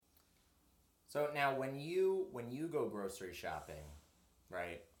So now, when you go grocery shopping,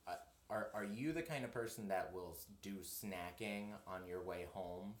 right? Are you the kind of person that will do snacking on your way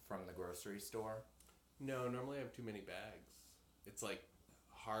home from the grocery store? No, normally I have too many bags. It's like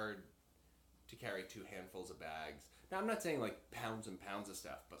hard to carry two handfuls of bags. Now I'm not saying like pounds and pounds of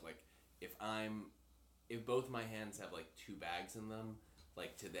stuff, but like if I'm if both my hands have like two bags in them,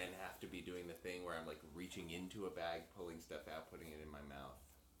 like to then have to be doing the thing where I'm like reaching into a bag, pulling stuff out, putting it in my mouth.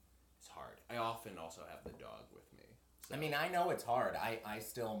 It's hard. I often also have the dog with me. So I mean, I know it's hard. I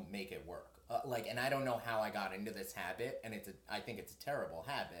still make it work. And I don't know how I got into this habit, and I think it's a terrible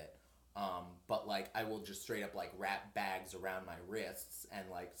habit. But like, I will just straight up like wrap bags around my wrists, and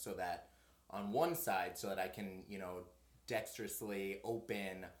like so that on one side, so that I can dexterously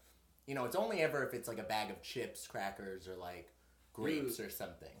open. It's only ever if it's like a bag of chips, crackers, or like grapes or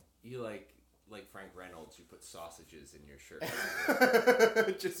something. you like Frank Reynolds, you put sausages in your shirt.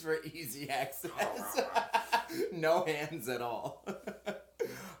 Just for easy access. No hands at all.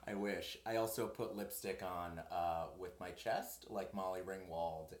 I wish. I also put lipstick on with my chest, like Molly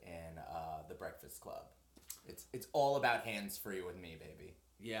Ringwald in The Breakfast Club. It's all about hands free with me, baby.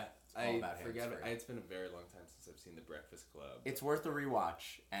 Yeah, all I about forgot. hands-free. It's been a very long time since I've seen The Breakfast Club. It's worth a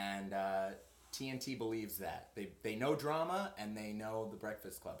rewatch, and TNT believes that. They know drama, and they know The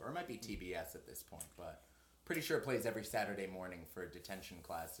Breakfast Club. Or it might be TBS at this point, but pretty sure it plays every Saturday morning for detention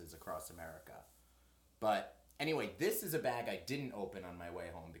classes across America. But anyway, this is a bag I didn't open on my way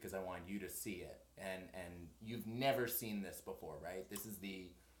home because I wanted you to see it. And you've never seen this before, right? This is the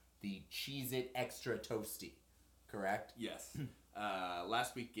Cheez-It Extra Toasty, correct? Yes.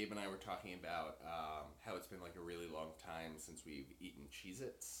 Last week, Gabe and I were talking about how it's been like a really long time since we've eaten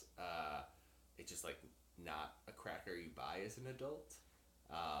Cheez-Its. It's just like not a cracker you buy as an adult.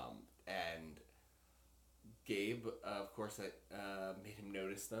 And Gabe, of course, made him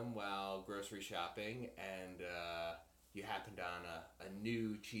notice them while grocery shopping, and you happened on a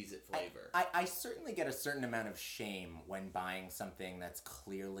new Cheez-It flavor. I certainly get a certain amount of shame when buying something that's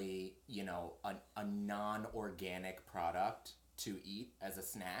clearly, a non-organic product to eat as a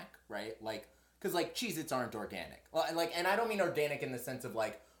snack, right? Like, because, like, Cheez-Its aren't organic. Like, and I don't mean organic in the sense of,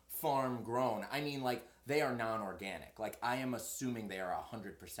 like, farm-grown. I mean, like, they are non-organic. Like, I am assuming they are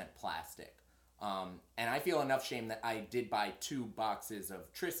 100% plastic. And I feel enough shame that I did buy 2 boxes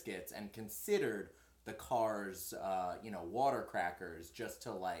of Triscuits and considered the Cars, water crackers just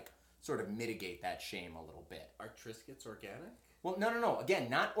to, like, sort of mitigate that shame a little bit. Are Triscuits organic? Well, no. Again,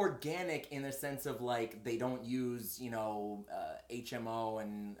 not organic in the sense of, like, they don't use, HMO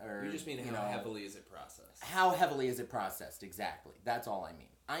or... You just mean how heavily is it processed? How heavily is it processed, exactly. That's all I mean.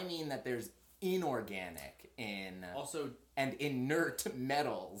 I mean that there's inorganic in... Also... And inert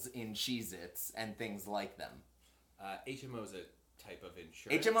metals in Cheez-Its and things like them. HMO is a type of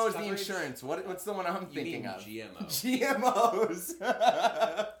insurance. HMO is coverage? The insurance. What's the one I'm thinking of? GMO. GMOs!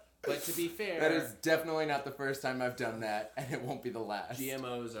 But to be fair... That is definitely not the first time I've done that, and it won't be the last.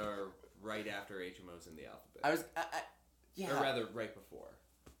 GMOs are right after HMOs in the alphabet. Yeah. Or rather, right before.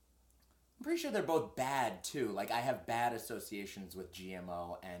 I'm pretty sure they're both bad, too. Like, I have bad associations with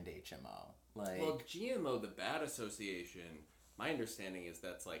GMO and HMO. Like, well, GMO, the bad association, my understanding is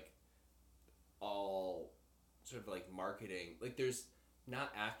that's, like, all sort of, like, marketing. Like, there's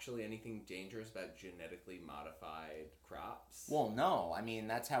not actually anything dangerous about genetically modified crops. Well, no. I mean,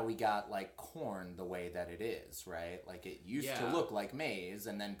 that's how we got, like, corn the way that it is, right? Like, it used to look like maize,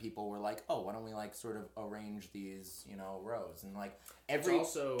 and then people were like, oh, why don't we, like, sort of arrange these, rows? And, like,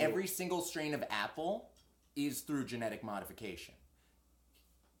 every single strain of apple is through genetic modification.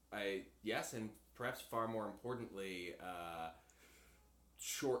 Yes, and perhaps far more importantly,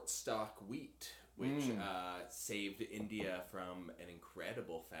 short stock wheat, which saved India from an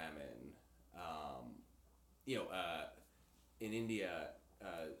incredible famine. In India,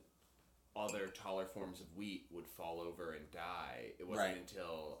 other taller forms of wheat would fall over and die. It wasn't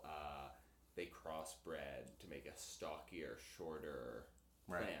until they crossbred to make a stockier, shorter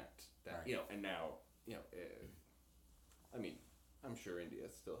plant that and now I mean. I'm sure India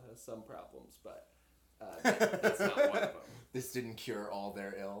still has some problems, but that's not one of them. This didn't cure all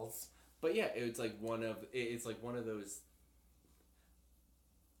their ills. But yeah, it's like one of those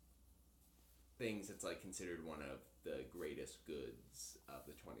things that's like considered one of the greatest goods of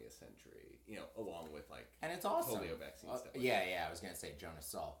the 20th century. Along with like and it's awesome. Polio vaccine stuff. Yeah. I was gonna say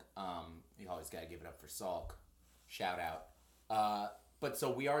Jonas Salk. You always gotta give it up for Salk. Shout out. But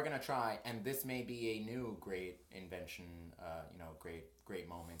so we are going to try, and this may be a new great invention, great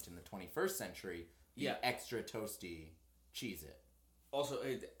moment in the 21st century, the extra toasty Cheez-It. Also,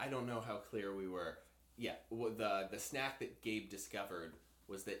 I don't know how clear we were. Yeah, the snack that Gabe discovered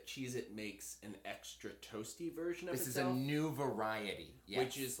was that Cheez-It makes an extra toasty version of This itself. is a new variety. Yes.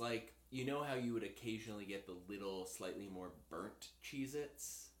 Which is like, you know how you would occasionally get the little, slightly more burnt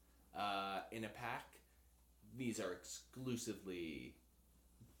Cheez-Its in a pack? These are exclusively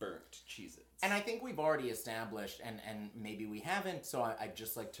burnt Cheez-Its. And I think we've already established, and maybe we haven't, so I'd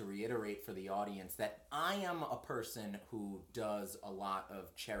just like to reiterate for the audience that I am a person who does a lot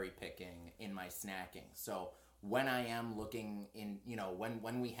of cherry picking in my snacking. So when I am looking in,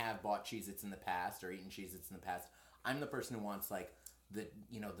 when we have bought Cheez-Its in the past or eaten Cheez-Its in the past, I'm the person who wants like the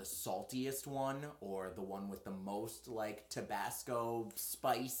saltiest one, or the one with the most like Tabasco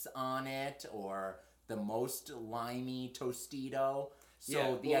spice on it, or the most limey Tostito.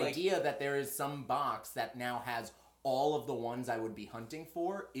 So the idea that there is some box that now has all of the ones I would be hunting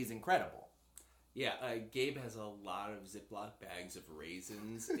for is incredible. Yeah, Gabe has a lot of Ziploc bags of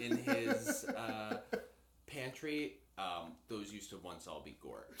raisins in his pantry. Those used to once all be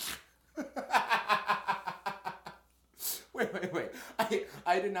Gort. Wait.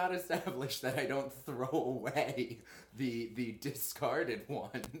 I did not establish that I don't throw away the discarded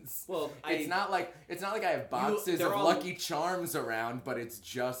ones. Well, it's not like I have boxes of Lucky Charms around, but it's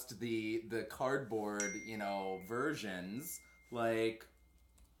just the cardboard, versions. Like,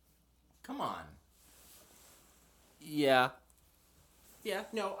 come on. Yeah. Yeah,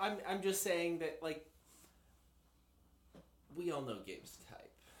 no, I'm just saying that, like, we all know Gabe's type.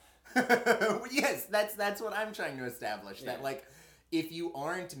 Yes, that's what I'm trying to establish. Yeah. That, like, if you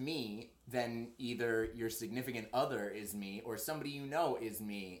aren't me, then either your significant other is me or somebody is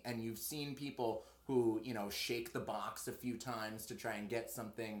me, and you've seen people who, shake the box a few times to try and get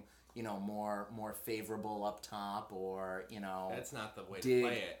something, more favorable up top, or, That's not the way to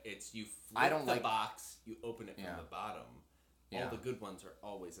play it. It's you flip the box, you open it from the bottom. Yeah. All the good ones are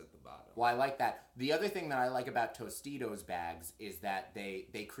always at the bottom. Well, I like that. The other thing that I like about Tostitos bags is that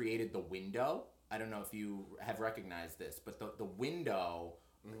they created the window. I don't know if you have recognized this, but the window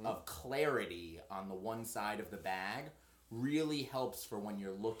of clarity on the one side of the bag really helps for when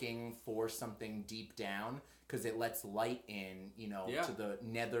you're looking for something deep down, because it lets light in, to the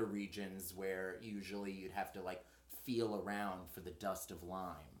nether regions where usually you'd have to, like, feel around for the dust of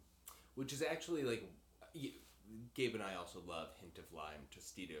lime. Which is actually, like... Gabe and I also love Hint of Lime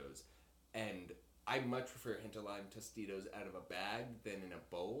Tostitos, and I much prefer Hint of Lime Tostitos out of a bag than in a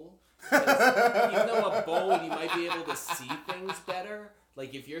bowl. Even though a bowl, you might be able to see things better.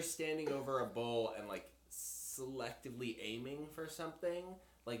 Like, if you're standing over a bowl and, like, selectively aiming for something,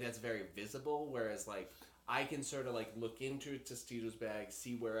 like, that's very visible, whereas, like, I can sort of, like, look into a Tostitos bag,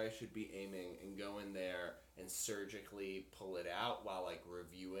 see where I should be aiming, and go in there and surgically pull it out while, like,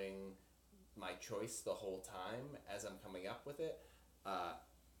 reviewing my choice the whole time as I'm coming up with it.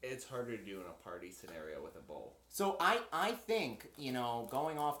 It's harder to do in a party scenario with a bowl. So I think,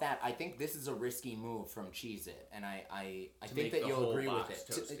 going off that, I think this is a risky move from Cheez-It, and I think that you'll agree with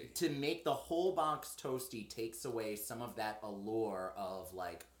it. To make the whole box toasty takes away some of that allure of,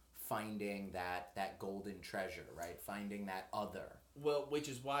 like, finding that golden treasure, right? Finding that other. Well, which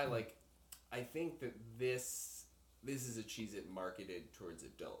is why, like, I think that this is a Cheez-It marketed towards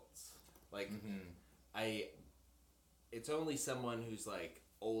adults. Like, it's only someone who's, like,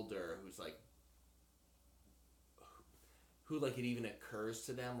 older, who's, like, who, like, it even occurs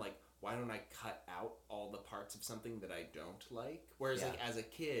to them, like, why don't I cut out all the parts of something that I don't like? Whereas, like, as a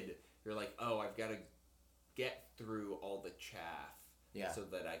kid, you're like, oh, I've got to get through all the chaff so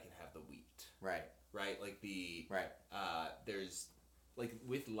that I can have the wheat. Right. Right? Like, there's, like,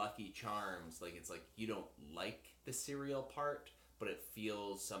 with Lucky Charms, like, it's like, you don't like the cereal part, but it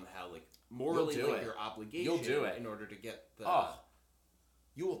feels somehow, like, morally like your obligation. You'll do it in order to get the... Oh,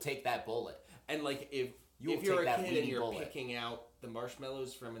 you will take that bullet. And, like, if you're a kid and you're picking out the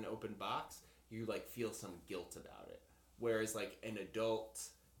marshmallows from an open box, you, like, feel some guilt about it. Whereas, like, an adult...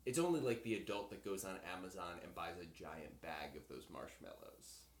 It's only, like, the adult that goes on Amazon and buys a giant bag of those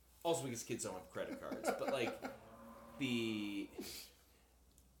marshmallows. Also because kids don't have credit cards. But, like,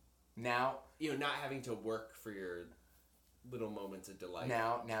 Now... not having to work for your... little moments of delight.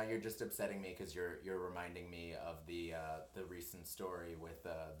 Now you're just upsetting me because you're reminding me of the recent story with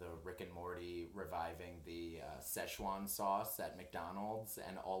the Rick and Morty reviving the Szechuan sauce at McDonald's,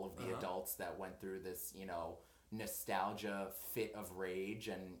 and all of the adults that went through this nostalgia fit of rage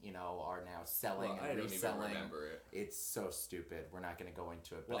and are now selling and reselling. I don't even remember it. It's so stupid. We're not going to go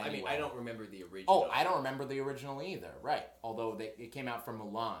into it. Well, anyway. I don't remember the original. Oh, I don't remember the original either. Right. Although it came out from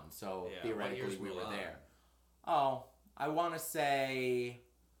Mulan, so theoretically we were there. Oh. I want to say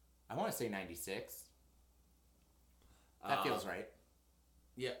 96. That feels right.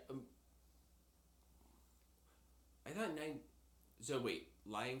 Yeah. I thought So wait.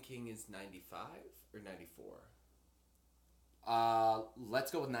 Lion King is 95 or 94?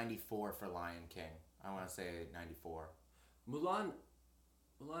 Let's go with 94 for Lion King. I want to say 94. Mulan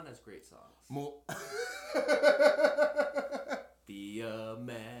has great songs. Be a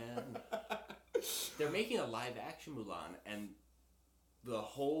man. They're making a live action Mulan, and the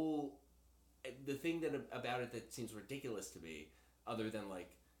thing about it that seems ridiculous to me, other than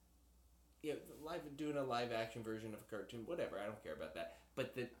doing a live action version of a cartoon, whatever, I don't care about that.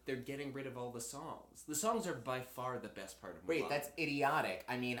 But that they're getting rid of all the songs. The songs are by far the best part of Mulan. Wait, that's idiotic.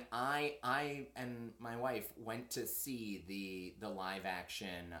 I mean, I and my wife went to see the live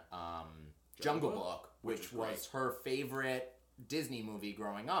action Jungle Book, which was her favorite Disney movie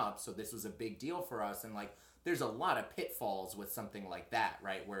growing up. So this was a big deal for us, and there's a lot of pitfalls with something like that,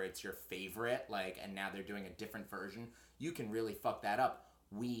 right? Where it's your favorite, and now they're doing a different version. You can really fuck that up.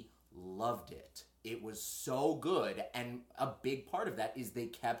 We loved it. It was so good, and a big part of that is they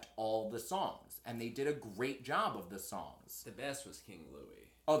kept all the songs, and they did a great job of the songs. The best was King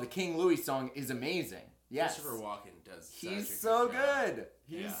Louis. Oh, the King Louis song is amazing. Yes. Christopher Walken does He's such a so good job. good.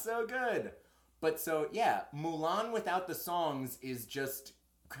 He's so good. But so, yeah, Mulan without the songs is just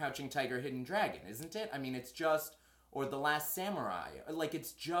Crouching Tiger, Hidden Dragon, isn't it? I mean, it's just, or The Last Samurai.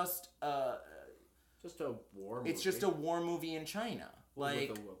 It's just just a war movie. It's just a war movie in China.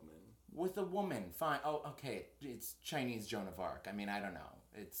 With a woman. With a woman, fine. Oh, okay. It's Chinese Joan of Arc. I mean, I don't know.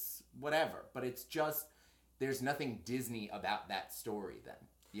 It's whatever. But it's just, there's nothing Disney about that story then.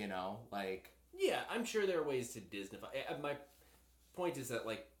 You know? Yeah, I'm sure there are ways to Disneyfy. My point is that,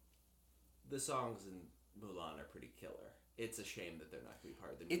 the songs in Mulan are pretty killer. It's a shame that they're not going to be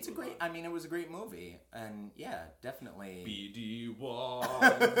part of the new Mulan. It was a great movie. And yeah, definitely. BD Wong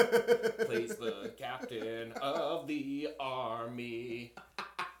plays the captain of the army.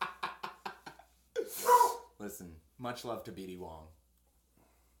 Listen, much love to BD Wong.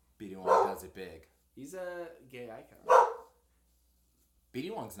 BD Wong does it big. He's a gay icon. BD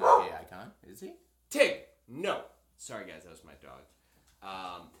Wong's not a gay icon, is he? Tig! No! Sorry guys, that was my dog.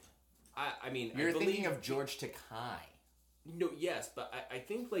 You're thinking of George Takei. No, yes, but I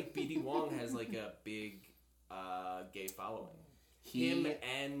think BD Wong has a big gay following. Him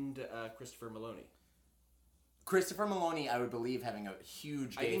and Christopher Meloni. Christopher Meloni, I would believe, having a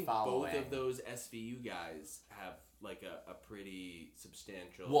huge gay following. Both of those SVU guys have a pretty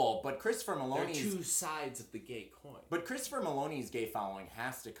substantial. Well, but Christopher Meloni's They're two sides of the gay coin. But Christopher Meloni's gay following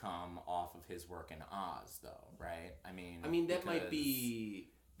has to come off of his work in Oz, though, right? I mean, that might be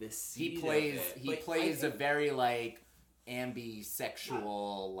the seed he plays a very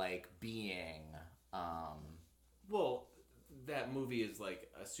ambisexual being. Well, that movie is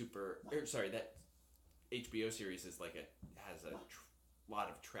that HBO series is has a lot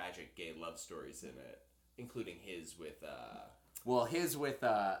of tragic gay love stories in it, including his with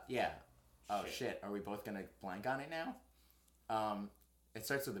yeah. Oh shit. Are we both gonna blank on it now? It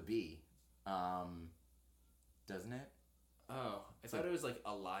starts with a B. Doesn't it? Oh, I thought it was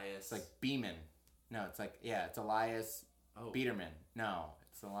Elias. It's Beeman. No, it's Elias Biederman. No,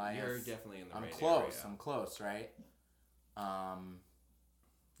 it's Elias. You're definitely in the right close. area. I'm close, right? Yeah.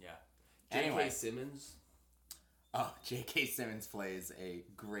 Anyway. J.K. Simmons. Oh, J.K. Simmons plays a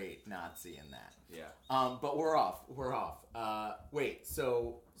great Nazi in that. Yeah. But we're off. Wait,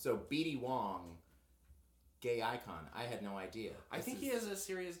 so BD Wong, gay icon. I had no idea. I think he has a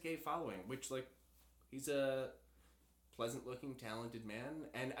serious gay following, which he's a pleasant-looking, talented man,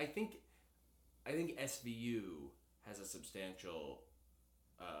 and I think SVU has a substantial.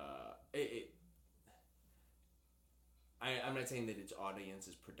 I'm not saying that its audience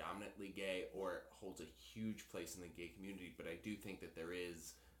is predominantly gay or holds a huge place in the gay community, but I do think that there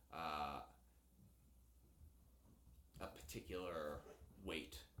is a particular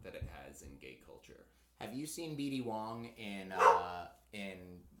weight that it has in gay culture. Have you seen BD Wong in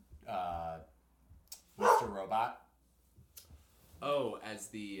Mr. Robot? Oh, as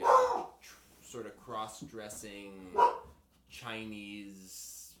the sort of cross-dressing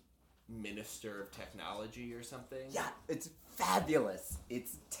Chinese minister of technology or something? Yeah, it's fabulous.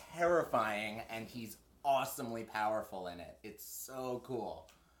 It's terrifying, and he's awesomely powerful in it. It's so cool.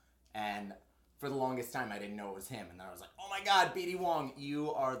 And for the longest time, I didn't know it was him. And then I was like, oh my god, BD Wong,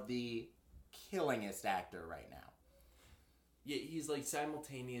 you are the killingest actor right now. Yeah, he's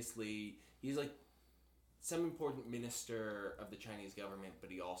simultaneously, he's some important minister of the Chinese government,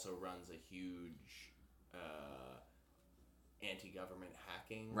 but he also runs a huge anti-government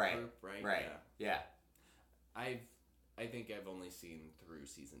hacking group, right? Right. Yeah. I think I've only seen through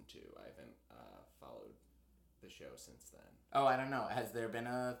season 2. I haven't followed the show since then. Oh, I don't know. Has there been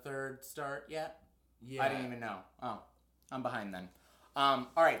a third start yet? Yeah. I didn't even know. Oh, I'm behind then. All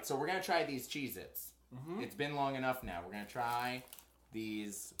right, so we're gonna try these Cheez-Its. It's been long enough now. We're gonna try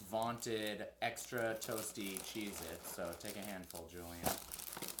these vaunted extra toasty Cheez-Its. So take a handful, Julian.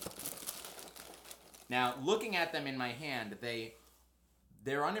 Now, looking at them in my hand,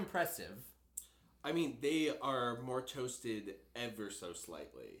 they're unimpressive. I mean, they are more toasted ever so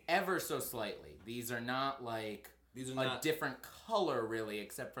slightly. Ever so slightly. These are not like These are a not different color, really,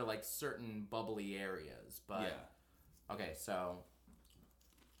 except for like certain bubbly areas. But yeah. okay, so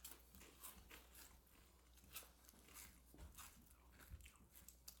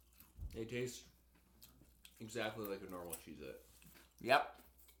They taste exactly like a normal Cheez-It. yep.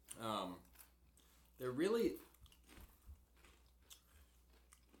 They're really...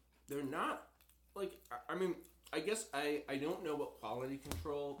 They're not... Like, I mean, I guess I don't know what quality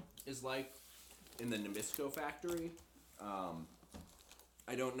control is like in the Nabisco factory.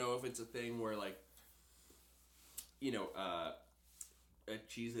 I don't know if it's a thing where, like, you know, a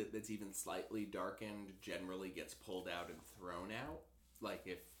Cheez-It that's even slightly darkened generally gets pulled out and thrown out. Like,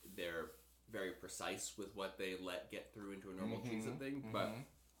 if they're very precise with what they let get through into a normal Cheez-It thing. But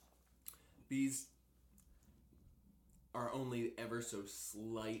these are only ever so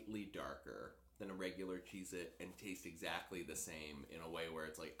slightly darker than a regular Cheez-It and taste exactly the same in a way where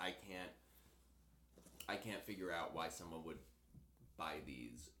it's like, I can't figure out why someone would buy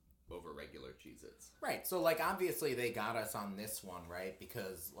these over regular Cheez-Its. Right, so like obviously they got us on this one, right?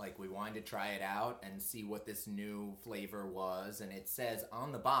 Because like we wanted to try it out and see what this new flavor was, and it says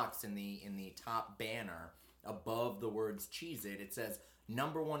on the box in the top banner above the words Cheez-It, it says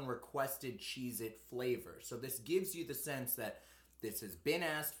 #1 requested Cheez-It flavor. So this gives you the sense that this has been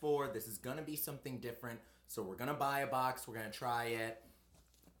asked for, this is gonna be something different, so we're gonna buy a box, we're gonna try it.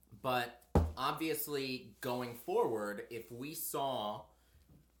 But obviously going forward, if we saw,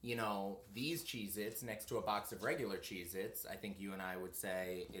 you know, these Cheez-Its next to a box of regular Cheez-Its, I think you and I would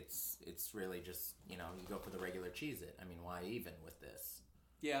say it's really just, you know, you go for the regular Cheez-It. I mean, why even with this?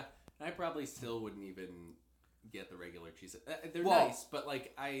 Yeah, and I probably still wouldn't even get the regular Cheez-It. They're Well- nice, but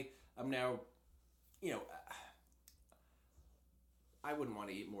like I'm now, you know, I wouldn't want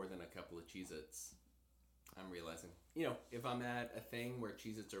to eat more than a couple of Cheez-Its. I'm realizing, you know, if I'm at a thing where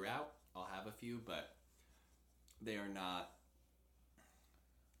Cheez-Its are out, I'll have a few, but they are not.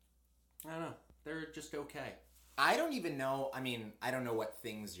 I don't know. They're just okay. I don't even know, I mean, I don't know what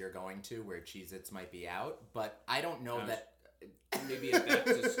things you're going to where Cheez-Its might be out, but I don't know that... Maybe a back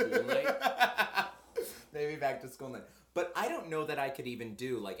to school night. Maybe back to school night. But I don't know that I could even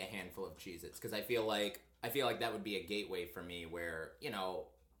do like a handful of Cheez-Its, because I feel like that would be a gateway for me where, you know,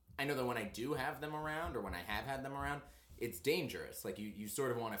 I know that when I do have them around, or when I have had them around, it's dangerous. Like, you sort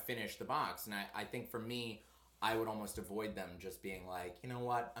of want to finish the box. And I think for me, I would almost avoid them just being like, you know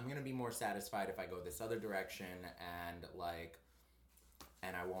what, I'm going to be more satisfied if I go this other direction and, like,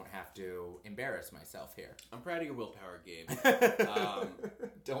 and I won't have to embarrass myself here. I'm proud of your willpower, Gabe.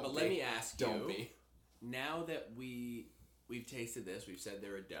 Don't But be. let me ask Don't you, be. now that we've tasted this, we've said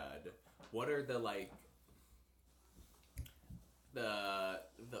they're a dud, what are the, like,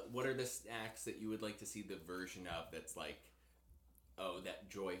 what are the snacks that you would like to see the version of that's like, oh, that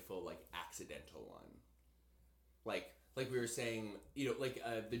joyful, like, accidental one? Like we were saying, you know, like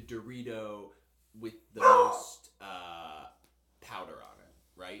the Dorito with the most powder on it,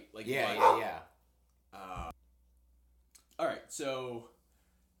 right? Like Yeah. All right, so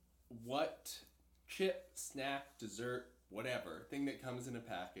what chip, snack, dessert, whatever thing that comes in a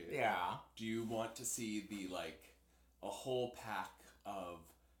packet? Yeah. Do you want to see a whole pack of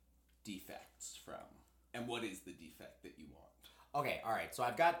defects from? And what is the defect that you want? Okay, all right. So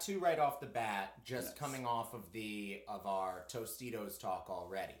I've got two right off the bat, just Yes. coming off of our Tostitos talk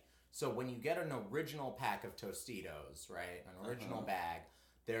already. So when you get an original pack of Tostitos, right, an original bag,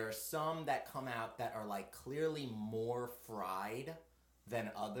 there are some that come out that are like clearly more fried than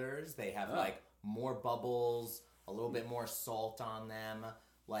others. They have like more bubbles, a little bit more salt on them.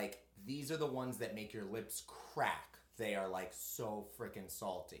 Like, these are the ones that make your lips crack. They are like so freaking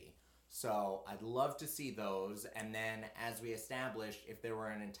salty. So I'd love to see those. And then, as we established, if there were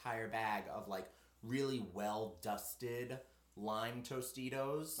an entire bag of like really well dusted lime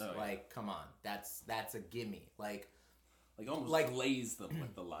Tostitos, like, come on, that's a gimme. Like almost glaze them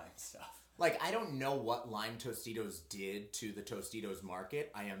with the lime stuff. Like, I don't know what lime Tostitos did to the Tostitos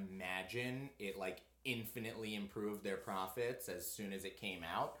market. I imagine it like infinitely improved their profits as soon as it came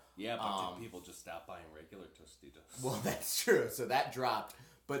out. Yeah, but did people just stop buying regular Tostitos? Well, that's true. So that dropped.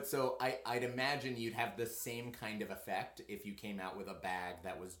 But so I'd imagine you'd have the same kind of effect if you came out with a bag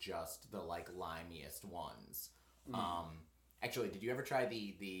that was just the like limiest ones. Actually, did you ever try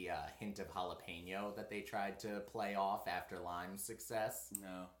the hint of jalapeno that they tried to play off after Lime's success?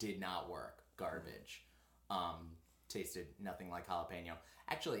 No. Did not work. Garbage. Tasted nothing like jalapeno.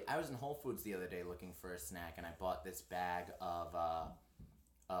 Actually, I was in Whole Foods the other day looking for a snack, and I bought this bag of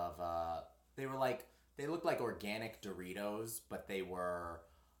they were like, they looked like organic Doritos, but they were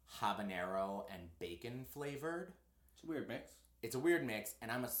habanero and bacon flavored. It's a weird mix. It's a weird mix,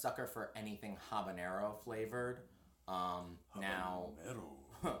 and I'm a sucker for anything habanero flavored. Now,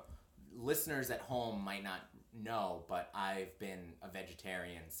 listeners at home might not know, but I've been a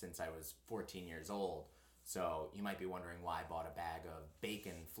vegetarian since I was 14 years old. So you might be wondering why I bought a bag of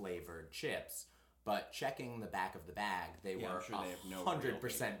bacon flavored chips. But checking the back of the bag, they were I'm sure they have no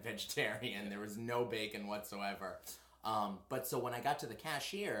 100% vegetarian. There was no bacon whatsoever. But so when I got to the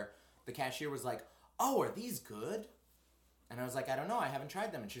cashier was like, "Oh, are these good?" And I was like, "I don't know. I haven't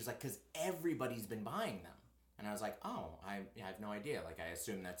tried them." And she was like, "Because everybody's been buying them." And I was like, "Oh, I have no idea. Like, I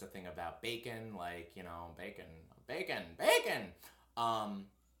assume that's a thing about bacon, like, you know, bacon.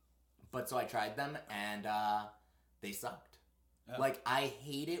 But so I tried them, and they sucked. Oh. Like, I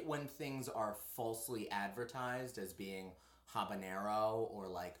hate it when things are falsely advertised as being habanero or,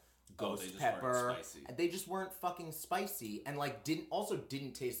 like, ghost pepper. They just weren't fucking spicy, and, like, didn't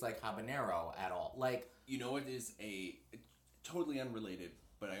taste like habanero at all. Like, you know, it is a totally unrelated,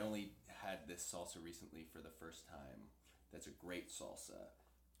 but I only had this salsa recently for the first time. That's a great salsa.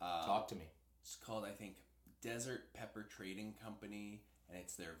 Talk to me. It's called, I think, Desert Pepper Trading Company, and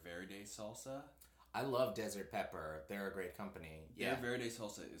it's their Verde salsa. I love Desert Pepper. They're a great company. Yeah. Their Verde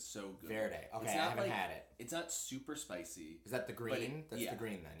salsa is so good. Verde. Okay, I haven't had it. It's not super spicy. Is that the green? That's the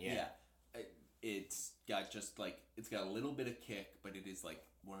green then, yeah. Yeah. It's got just like, it's got a little bit of kick, but it is like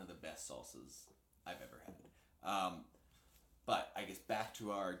one of the best salsas I've ever had. But I guess back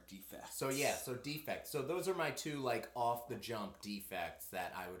to our defects. So defects. So those are my two like off the jump defects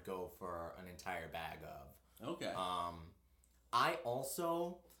that I would go for an entire bag of. Okay. I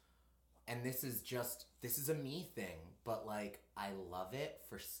also, and this is a me thing, but like I love it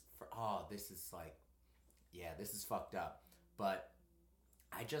for this is like, yeah, this is fucked up, but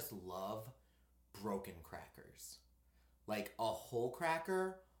I just love broken crackers. Like a whole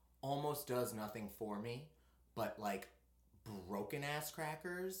cracker almost does nothing for me, but like broken ass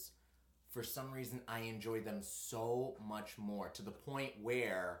crackers, for some reason I enjoy them so much more, to the point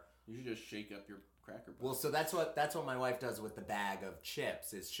where you should just shake up your cracker box. Well, so that's what my wife does with the bag of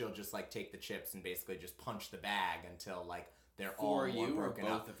chips, is she'll just like take the chips and basically just punch the bag until like they're all more broken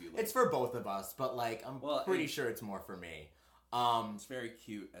up. Of you, like, it's for both of us, but like I'm pretty sure it's more for me. It's very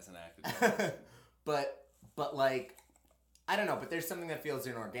cute as an actor. but like I don't know, but there's something that feels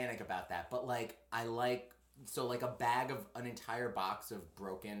inorganic about that. But like I like, so like a bag of an entire box of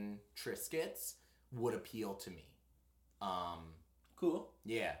broken Triscuits would appeal to me. Cool.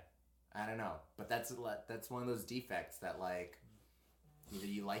 Yeah. I don't know, but that's one of those defects that like either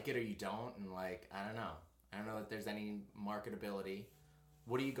you like it or you don't, and like I don't know if there's any marketability.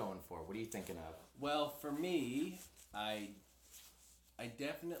 What are you going for? What are you thinking of? Well, for me, I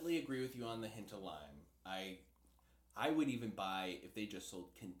definitely agree with you on the hint of lime. I would even buy if they just sold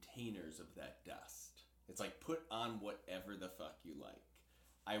containers of that dust. It's like, put on whatever the fuck you like.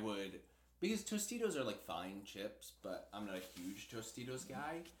 I would, because Tostitos are like fine chips, but I'm not a huge Tostitos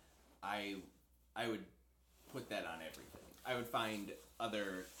guy. I would put that on everything. I would find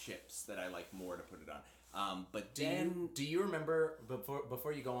other chips that I like more to put it on. But do you remember,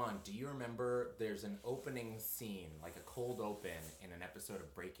 before you go on, do you remember there's an opening scene, like a cold open in an episode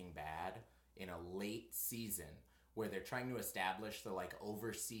of Breaking Bad in a late season, where they're trying to establish the like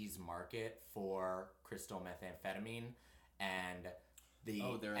overseas market for crystal methamphetamine, and the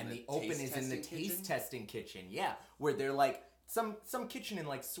open is in the taste testing kitchen. Yeah, where they're like some kitchen in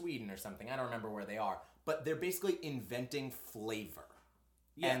like Sweden or something. I don't remember where they are, but they're basically inventing flavor.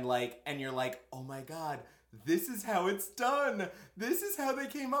 Yeah. And you're like, oh my god, this is how it's done. This is how they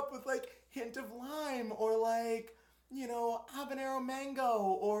came up with like hint of lime, or like, you know, habanero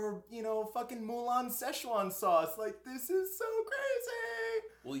mango, or, you know, fucking Mulan Szechuan sauce. Like, this is so crazy.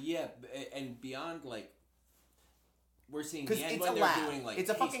 Well, yeah, and beyond, like, we're seeing the end when they're doing like, it's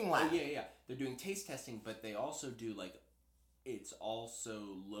a fucking lab. Oh, yeah, they're doing taste testing, but they also do like, it's also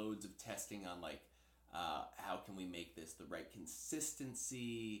loads of testing on like, how can we make this the right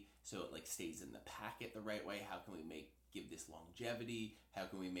consistency so it like stays in the packet the right way? How can we give this longevity? How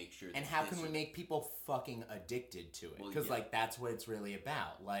can we make sure that, and how can we make people fucking addicted to it? Because like that's what it's really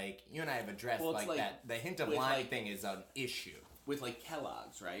about. Like, you and I have addressed like that the hint of lime thing is an issue with like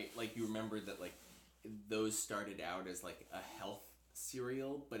Kellogg's, right? Like, you remember that like those started out as like a health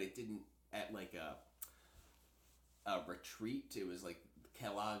cereal, but it didn't at like a retreat. It was like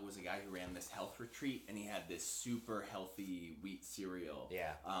Kellogg was a guy who ran this health retreat, and he had this super healthy wheat cereal.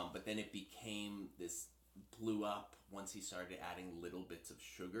 Yeah. But then it became this, blew up once he started adding little bits of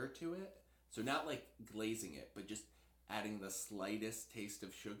sugar to it. So not like glazing it, but just adding the slightest taste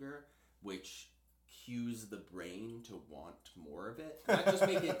of sugar, which cues the brain to want more of it. Not just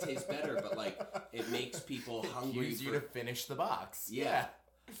make it taste better, but like it makes people hungry. Cues you to finish the box. Yeah.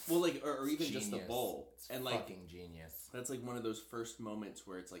 Well, like, or even Genius. just the bowl. It's and like, fucking genius. that's like one of those first moments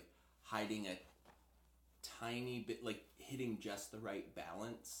where it's like hiding a tiny bit, like hitting just the right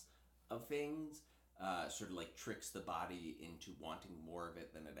balance of things, sort of like tricks the body into wanting more of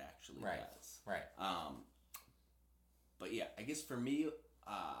it than it actually does. Right. But yeah, I guess for me,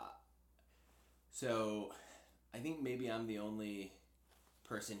 so I think maybe I'm the only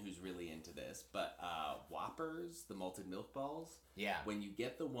person who's really into this, but Whoppers, the malted milk balls, Yeah. when you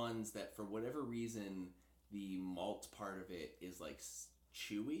get the ones that for whatever reason the malt part of it is like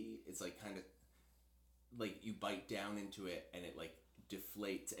chewy, it's like kind of like you bite down into it and it like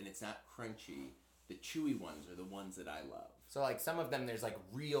deflates and it's not crunchy. The chewy ones are the ones that I love. So like some of them, there's like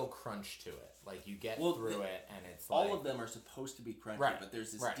real crunch to it. Like you get through it and it's like... All of them are supposed to be crunchy, Right, but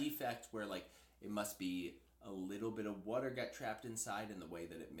there's this right. defect where like it must be a little bit of water got trapped inside, and the way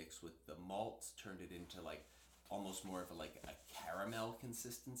that it mixed with the malts turned it into like almost more of a like a caramel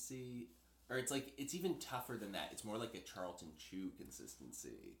consistency, or it's like it's even tougher than that. It's more like a Charlton Chew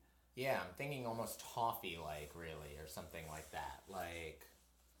consistency. Yeah, I'm thinking almost toffee like really or something like that. Like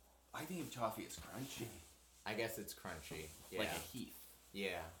I think of toffee as crunchy, I guess it's crunchy. Yeah. like a Heath. Yeah.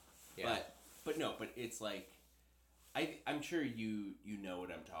 Yeah. But no, but it's like I'm sure you know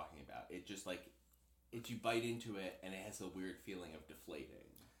what I'm talking about. It just like you bite into it and it has a weird feeling of deflating.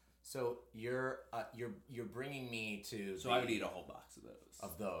 So you're bringing me to So I would eat a whole box of those.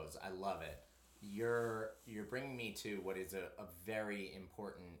 Of those, I love it. You're bringing me to what is a very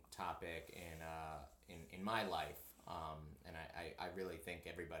important topic in my life, and I really think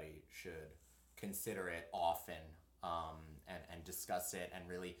everybody should consider it often, and discuss it and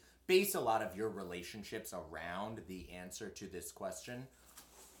really base a lot of your relationships around the answer to this question.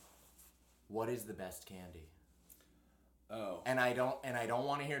 What is the best candy? Oh. And I don't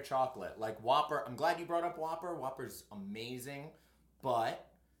want to hear chocolate. Like Whopper, I'm glad you brought up Whopper. Whopper's amazing, but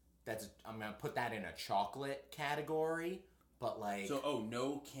I'm gonna put that in a chocolate category. But like, so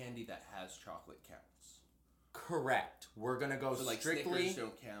no candy that has chocolate counts. Correct. We're gonna go So like strictly. Snickers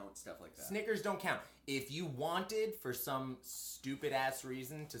don't count, stuff like that. Snickers don't count. If you wanted for some stupid ass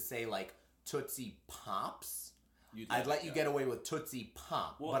reason to say like Tootsie Pops, I'd let you get away with Tootsie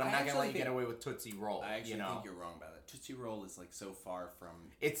Pop, Well, but I'm I not gonna actually let you think- get away with Tootsie Roll. I actually you know? think you're wrong about that. Tootsie Roll is like so far from.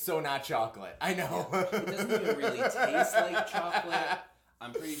 It's so not chocolate. I know. It doesn't even really taste like chocolate.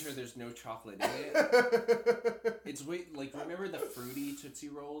 I'm pretty sure there's no chocolate in it. It's like remember the fruity Tootsie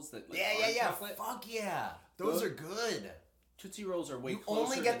Rolls that like aren't yeah. chocolate? Fuck yeah. Those are good. Tootsie Rolls are way You closer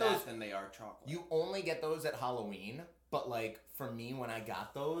only to get that those- than they are chocolate. You only get those at Halloween, but like for me when I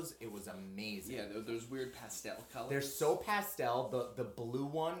got those, it was amazing. Yeah, those weird pastel colors. They're so pastel. The blue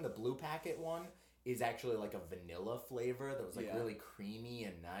one, the blue packet one, is actually like a vanilla flavor that was like really creamy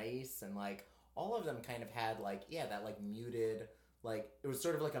and nice, and like all of them kind of had like that like muted, like it was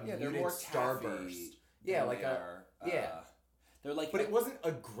sort of like a they're muted more starburst. than Yeah, like they are. They're like, but it wasn't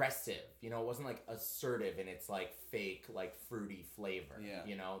aggressive. You know, it wasn't like assertive in its like fake like fruity flavor. Yeah.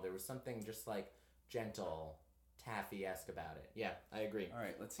 You know, there was something just like gentle, taffy-esque about it. Yeah, I agree. all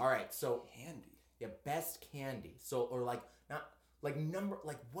right, let's see. All right, so Candy. yeah, best candy. So or like not like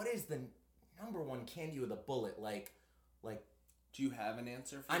what is the number one candy with a bullet? Like Do you have an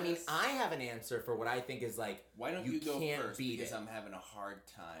answer for I mean, this? I have an answer for what I think is like Why don't you go can't first? beat Because it. I'm having a hard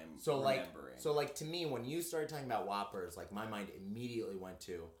time So remembering. like to me when you started talking about Whoppers, like my mind immediately went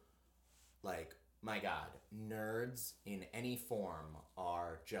to like my god, nerds in any form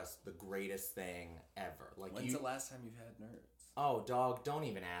are just the greatest thing ever. Like When's the last time you've had nerds? Oh, dog, don't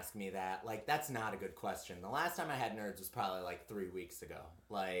even ask me that. Like, that's not a good question. The last time I had Nerds was probably like 3 weeks ago.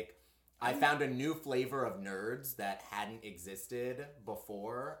 Like, I found a new flavor of Nerds that hadn't existed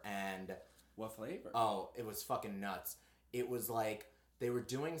before, and What flavor? oh, it was fucking nuts. It was like they were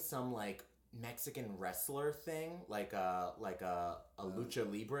doing some like Mexican wrestler thing, like a lucha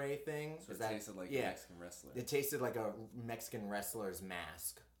libre thing. So it tasted like a Mexican wrestler. It tasted like a Mexican wrestler's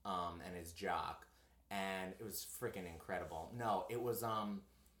mask, and his jock, and it was freaking incredible. No, it was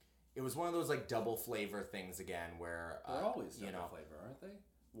one of those like double flavor things again, where They're always double you know, flavor, aren't they?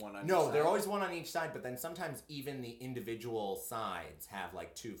 One on no, each they're side? always one on each side, but then sometimes even the individual sides have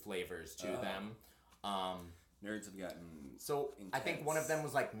like two flavors to them. Nerds have gotten So I think one of them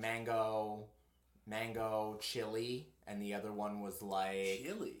was like mango mango chili, and the other one was like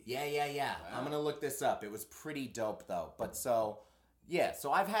Chili. Yeah. Wow. I'm gonna look this up. It was pretty dope though. But so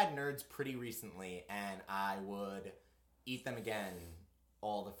I've had Nerds pretty recently, and I would eat them again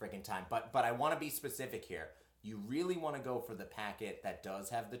all the freaking time. But I want to be specific here. You really want to go for the packet that does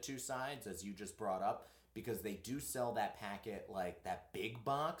have the two sides, as you just brought up, because they do sell that packet, like that big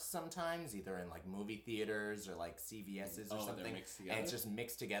box sometimes, either in like movie theaters or like CVS's or something. They're mixed together? And it's just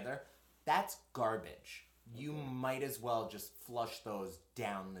mixed together. That's garbage. You might as well just flush those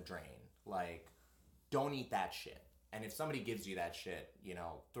down the drain. Like, don't eat that shit. And if somebody gives you that shit,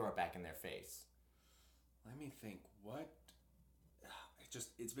 throw it back in their face. Let me think. What?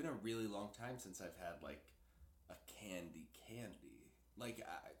 It's been a really long time since I've had like a candy. Like,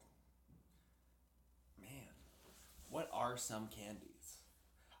 man, what are some candies?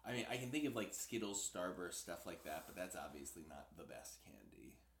 I mean, I can think of like Skittles, Starburst, stuff like that, but that's obviously not the best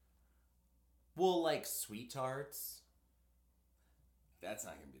candy. Well, like Sweet Tarts. That's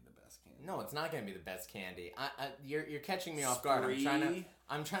not gonna be the best candy. No, it's not gonna be the best candy. You're catching me off guard.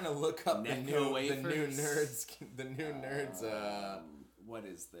 I'm trying to look up the new nerds. The new nerds. What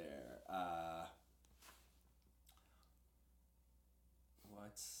is there?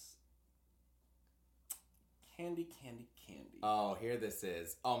 What's candy? Oh, here this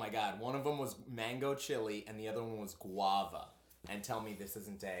is. Oh my god, one of them was mango chili and the other one was guava. And tell me this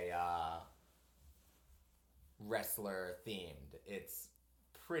isn't a wrestler themed. It's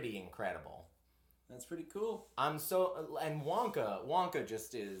pretty incredible. That's pretty cool. And Wonka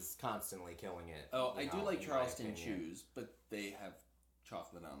just is constantly killing it. Oh, I do like Charleston Chews, but they have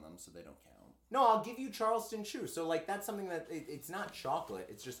chocolate on them, so they don't count. No, I'll give you Charleston Chew. So, like, that's something that it's not chocolate.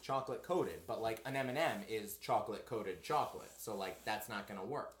 It's just chocolate coated. But, like, an M&M is chocolate coated chocolate. So, like, that's not going to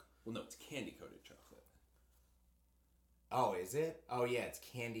work. Well, no, it's candy coated chocolate. Oh, is it? Oh, yeah, it's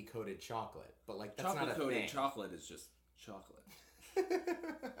candy coated chocolate. But, like, that's chocolate not a thing. Chocolate coated chocolate is just chocolate.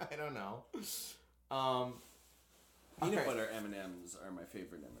 I don't know. Peanut butter M&Ms are my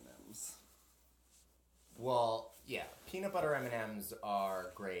favorite M&Ms. Well, yeah, peanut butter M&Ms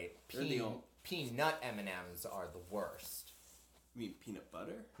are great. Peanut M&Ms are the worst. You mean peanut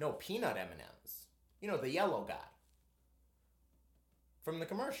butter? No, peanut M&Ms. You know, the yellow guy. From the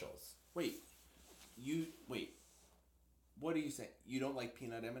commercials. Wait. What are you saying? You don't like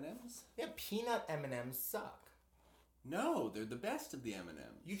peanut M&Ms? Yeah, peanut M&Ms suck. No, they're the best of the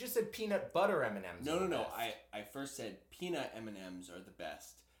M&Ms. You just said peanut butter M&Ms. No. I first said peanut M&Ms are the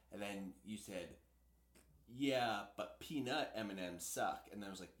best, and then you said, yeah, but peanut M&Ms suck, and then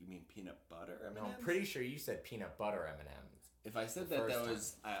I was like, you mean peanut butter M&Ms? No, I'm pretty sure you said peanut butter M&Ms. If I said that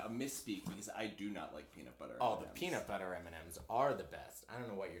was a misspeak, because I do not like peanut butter M&Ms. Oh, the peanut butter M&Ms are the best. I don't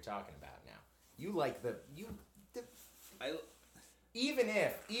know what you're talking about now. You like Even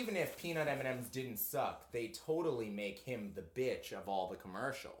if peanut M&Ms didn't suck, they totally make him the bitch of all the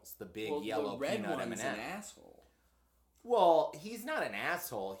commercials. The big yellow peanut M&M. An asshole. Well, he's not an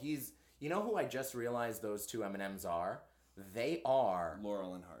asshole. You know who I just realized those two M&Ms are? They are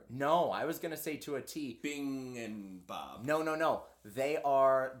Laurel and Hardy. No, I was gonna say to a T. Bing and Bob. No. They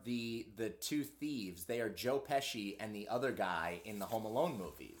are the two thieves. They are Joe Pesci and the other guy in the Home Alone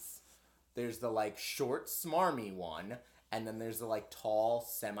movies. There's the like short, smarmy one. And then there's the, like, tall,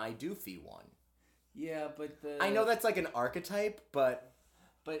 semi-doofy one. Yeah, but I know that's, like, an archetype, but...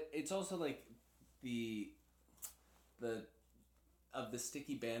 But it's also, like, of the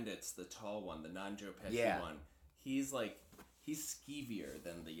Sticky Bandits, the tall one, the non-Joe Pesci one, he's skeevier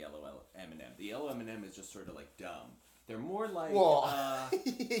than the yellow M&M. The yellow M&M is just sort of, like, dumb. They're more like... Well,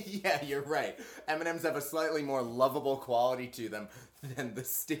 yeah, you're right. M&Ms have a slightly more lovable quality to them than the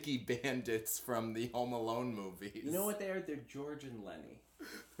Sticky Bandits from the Home Alone movies. You know what they are? They're George and Lenny.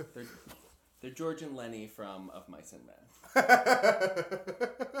 They're George and Lenny from Of Mice and Men.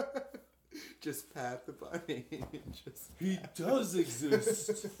 Just pat the bunny. He does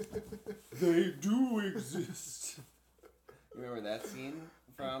exist. They do exist. You remember that scene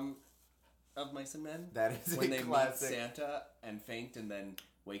from Of Mice and Men? That is when a they classic. meet Santa and faint and then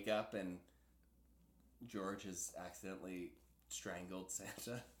wake up and George has accidentally strangled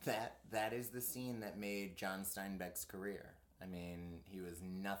Santa. That is the scene that made John Steinbeck's career. I mean, he was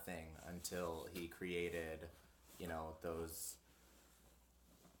nothing until he created, those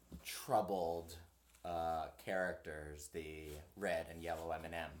troubled characters, the red and yellow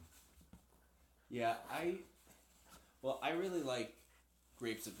M&M. Yeah, I really like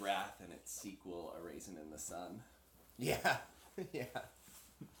Grapes of Wrath and its sequel, A Raisin in the Sun. Yeah, yeah.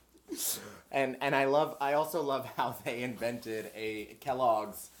 And I also love how they invented a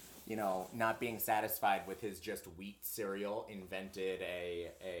Kellogg's not being satisfied with his just wheat cereal, invented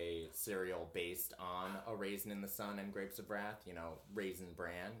a cereal based on a raisin in the sun and grapes of wrath. Raisin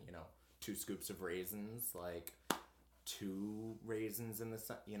bran. 2 scoops of raisins, like 2 raisins in the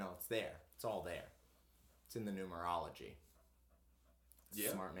sun. It's there. It's all there. It's in the numerology.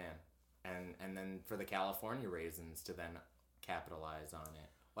 Yeah. Smart man. And then for the California raisins to then capitalize on it.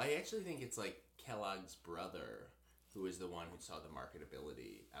 Well, I actually think it's like Kellogg's brother who is the one who saw the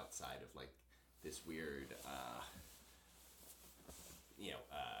marketability outside of like this weird,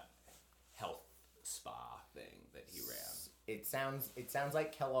 health spa thing that he ran. It sounds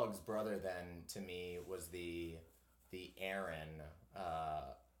like Kellogg's brother then to me was the Aaron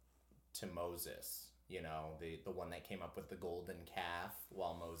to Moses. The one that came up with the golden calf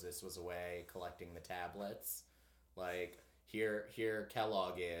while Moses was away collecting the tablets. Like here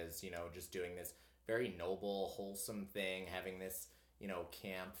Kellogg is, just doing this very noble, wholesome thing, having this,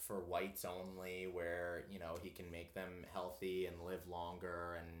 camp for whites only where, he can make them healthy and live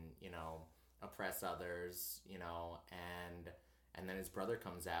longer and, oppress others, and then his brother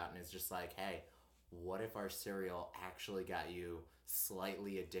comes out and is just like, hey, what if our cereal actually got you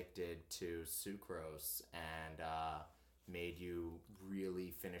slightly addicted to sucrose and made you really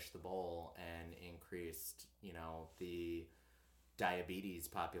finish the bowl and increased, the diabetes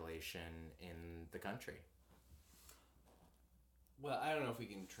population in the country? Well, I don't know if we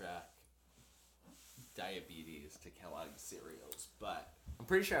can track diabetes to Kellogg's cereals, but I'm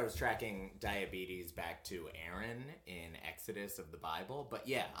pretty sure I was tracking diabetes back to Aaron in Exodus of the Bible, but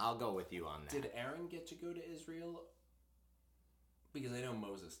yeah, I'll go with you on that. Did Aaron get to go to Israel? Because I know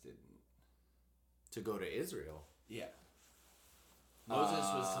Moses didn't. To go to Israel? Yeah. Moses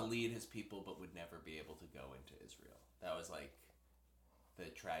was to lead his people but would never be able to go into Israel. That was like the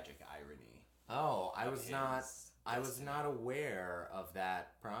tragic irony. Oh, I was not aware of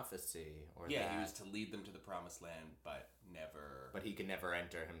that prophecy or yeah, that. he was to lead them to the promised land but he could never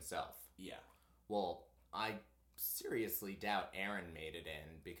enter himself. Yeah. Well, I seriously doubt Aaron made it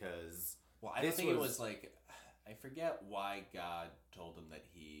in because I don't think it was like, I forget why God told him that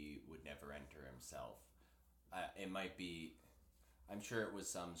he would never enter himself. It might be, I'm sure it was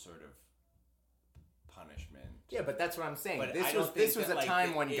some sort of punishment. Yeah, but that's what I'm saying. But This was a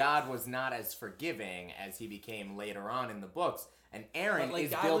time when God was not as forgiving as he became later on in the books. And Aaron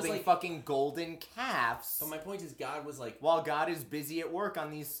is building fucking golden calves. But my point is, God was like, while God is busy at work on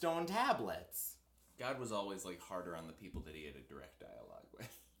these stone tablets. God was always like harder on the people that he had a direct dialogue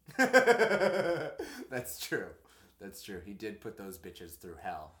with. That's true. That's true. He did put those bitches through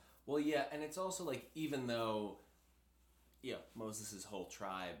hell. Well, yeah, and it's also like, even though, Moses' whole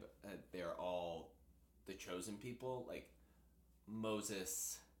tribe, they're all the chosen people, like,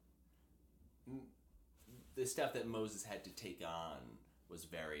 Moses, the stuff that Moses had to take on was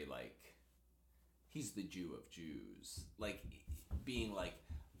very, like, he's the Jew of Jews. Like, being like,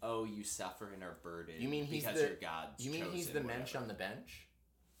 oh, you suffer and are burdened because you're God's chosen. You mean he's the mensch on the bench?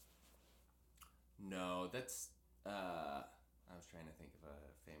 No, that's, I was trying to think of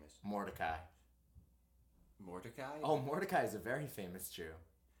a famous... Mordecai. Mordecai? Oh, Mordecai is a very famous Jew.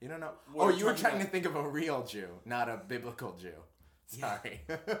 You don't know? You were We're trying to think of a real Jew, not a biblical Jew. Sorry.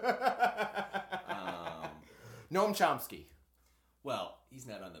 Noam Chomsky. Well, he's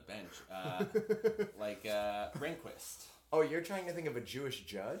not on the bench. Like Rehnquist. Oh, you're trying to think of a Jewish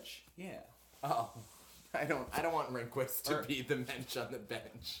judge? Yeah. Oh, I don't want Rehnquist to be the mensch on the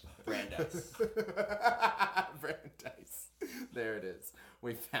bench. Brandeis. Brandeis. There it is.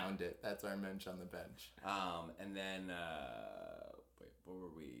 We found it. That's our mensch on the bench. And then wait, where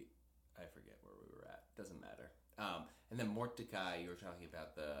were we? I forget where we were at. Doesn't matter. And then Mordecai, you were talking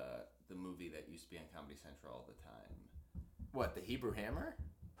about the movie that used to be on Comedy Central all the time. What, the Hebrew Hammer?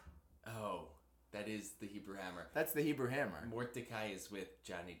 Oh, that is the Hebrew Hammer. That's the Hebrew Hammer. Mordecai is with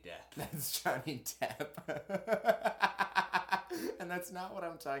Johnny Depp. That's Johnny Depp. And that's not what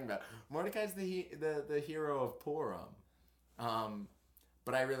I'm talking about. Mordecai's the hero of Purim.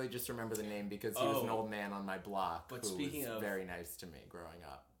 But I really just remember the name because he was an old man on my block who was very nice to me growing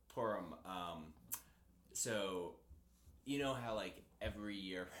up. Purim. So, you know how like every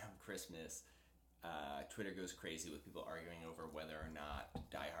year around Christmas, Twitter goes crazy with people arguing over whether or not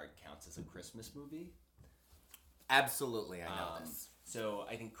Die Hard counts as a Christmas movie? Absolutely, I know this. So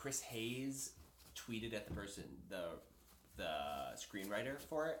I think Chris Hayes tweeted at the person, the screenwriter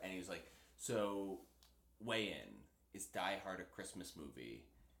for it, and he was like, so weigh in. Is Die Hard a Christmas movie?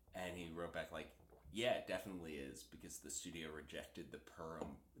 And he wrote back like, yeah, it definitely is, because the studio rejected the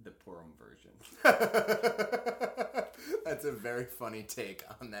Purim version. That's a very funny take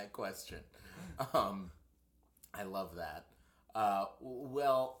on that question. I love that.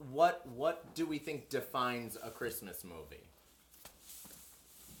 Well, what do we think defines a Christmas movie?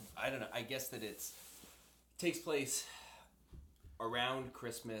 I don't know. I guess that takes place around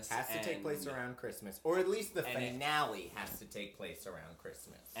Christmas. Has to take place around Christmas, or at least the finale has to take place around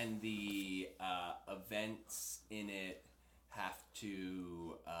Christmas. And the events in it have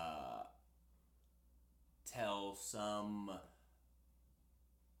to tell some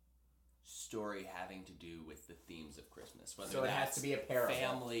story having to do with the themes of Christmas. Whether So it has to be a parable.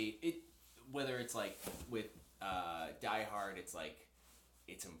 Family. Whether it's like with Die Hard, it's like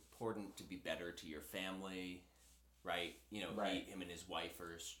it's important to be better to your family. Right, right. Him and his wife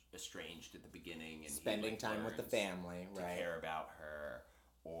are estranged at the beginning, and spending time with the family, to right? Care about her,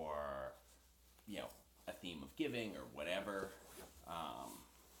 or a theme of giving or whatever.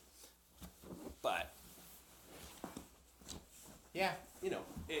 But yeah,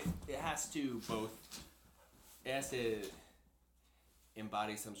 it has to both. It has to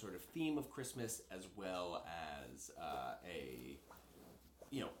embody some sort of theme of Christmas as well as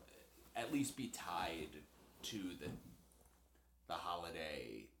at least be tied to the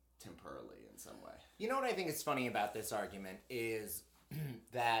holiday temporally in some way. You know what I think is funny about this argument is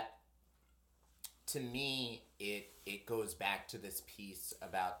that to me it goes back to this piece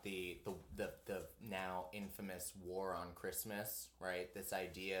about the now infamous war on Christmas, right? This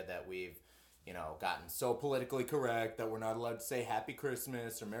idea that we've gotten so politically correct that we're not allowed to say Happy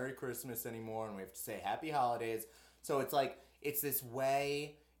Christmas or Merry Christmas anymore, and we have to say Happy Holidays. So it's like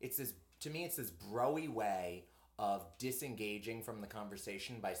to me, it's this bro-y way of disengaging from the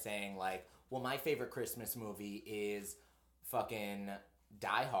conversation by saying, like, well, my favorite Christmas movie is fucking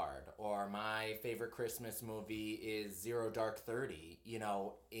Die Hard, or my favorite Christmas movie is Zero Dark 30,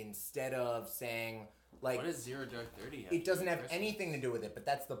 instead of saying, like... What does Zero Dark 30 have? It doesn't have anything to do with it, but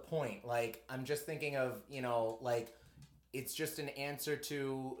that's the point. Like, I'm just thinking of, like, it's just an answer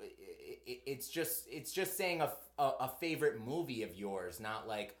to... It's just saying a favorite movie of yours, not,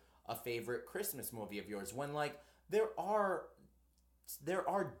 like, a favorite Christmas movie of yours, when like there are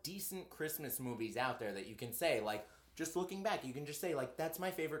decent Christmas movies out there that you can say, like, just looking back, you can just say, like, that's my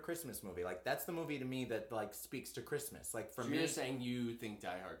favorite Christmas movie. Like, that's the movie to me that, like, speaks to Christmas. Like, for me... You're saying you think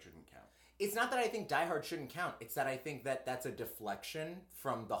Die Hard shouldn't count. It's not that I think Die Hard shouldn't count. It's that I think that that's a deflection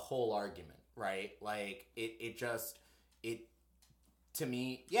from the whole argument, right? Like, to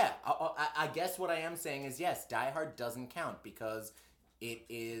me, yeah, I guess what I am saying is, yes, Die Hard doesn't count because...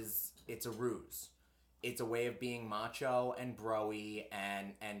 It's a ruse. It's a way of being macho and bro-y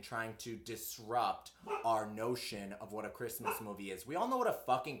and trying to disrupt our notion of what a Christmas movie is. We all know what a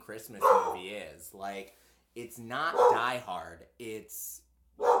fucking Christmas movie is. Like, it's not Die Hard. It's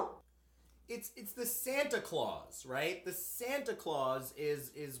the Santa Claus, right? The Santa Claus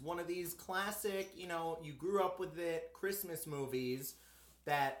is one of these classic, you grew up with it, Christmas movies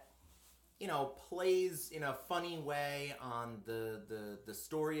that... plays in a funny way on the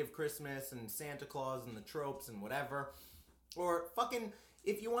story of Christmas and Santa Claus and the tropes and whatever. Or fucking,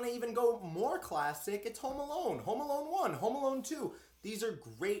 if you want to even go more classic, it's Home Alone. Home Alone 1, Home Alone 2. These are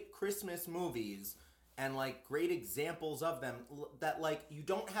great Christmas movies and, like, great examples of them that, like, you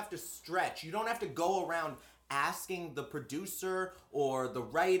don't have to stretch. You don't have to go around asking the producer or the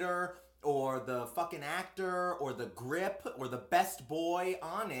writer or the fucking actor or the grip or the best boy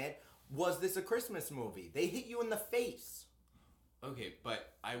on it, was this a Christmas movie? They hit you in the face. Okay,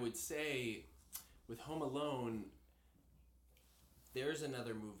 but I would say with Home Alone, there's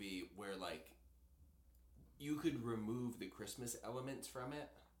another movie where, like, you could remove the Christmas elements from it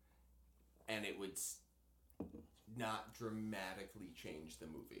and it would not dramatically change the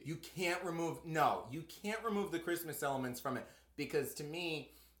movie. You can't remove the Christmas elements from it because, to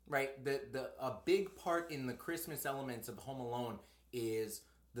me, right, a big part in the Christmas elements of Home Alone is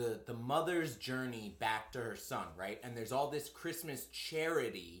the mother's journey back to her son, right? And there's all this Christmas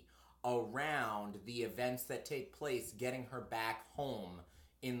charity around the events that take place getting her back home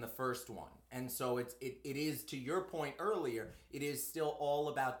in the first one. And so it is, to your point earlier, it is still all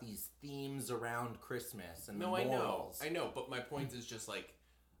about these themes around Christmas and the morals. I know, but my point is just like,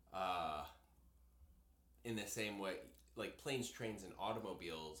 in the same way, like Planes, Trains, and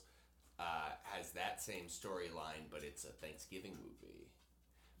Automobiles has that same storyline, but it's a Thanksgiving movie.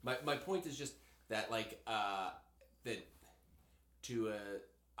 My point is just that, like,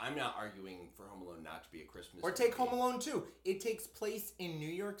 I'm not arguing for Home Alone not to be a Christmas movie. Or take Home Alone 2. It takes place in New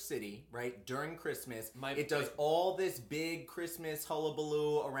York City, right, during Christmas. It does all this big Christmas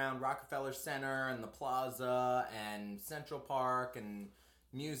hullabaloo around Rockefeller Center and the Plaza and Central Park and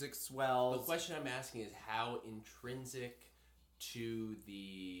music swells. The question I'm asking is how intrinsic to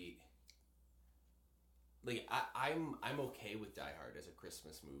the like I'm okay with Die Hard as a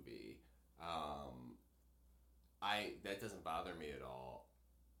Christmas movie. I that doesn't bother me at all.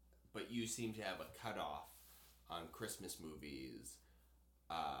 But you seem to have a cutoff on Christmas movies.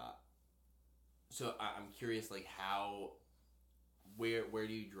 Uh, so I'm curious, like how, where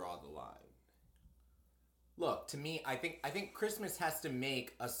do you draw the line? Look, to me, I think Christmas has to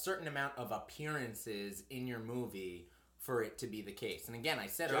make a certain amount of appearances in your movie for it to be the case. And again, I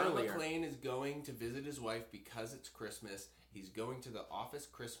said John earlier, McClane is going to visit his wife because it's Christmas. He's going to the office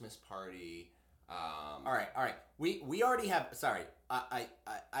Christmas party. all right. We already have. Sorry, I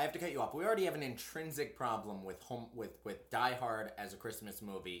have to cut you off. We already have an intrinsic problem with Die Hard as a Christmas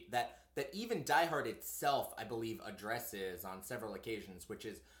movie that even Die Hard itself, I believe, addresses on several occasions, which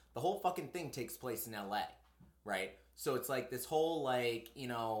is the whole fucking thing takes place in L.A. Right? So it's like this whole like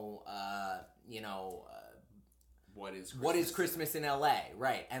what is Christmas in LA,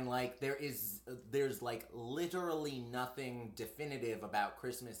 right? And like there's like literally nothing definitive about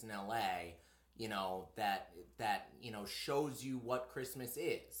Christmas in LA, that shows you what Christmas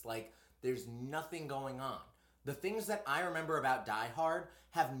is. Like there's nothing going on. The things that I remember about Die Hard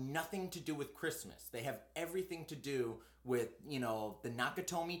have nothing to do with Christmas. They have everything to do with, the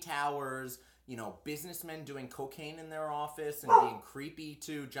Nakatomi Towers, businessmen doing cocaine in their office and being creepy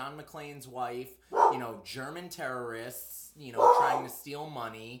to John McClane's wife, German terrorists, trying to steal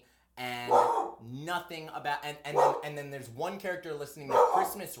money, and nothing about, and then there's one character listening to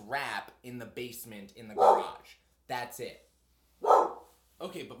Christmas rap in the basement in the garage. That's it.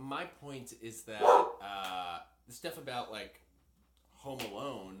 Okay, but my point is that the stuff about like Home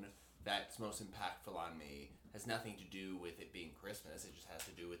Alone that's most impactful on me has nothing to do with it being Christmas. It just has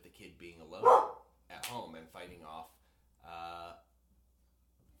to do with the kid being alone at home and fighting off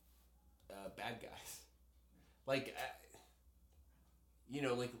bad guys. Like,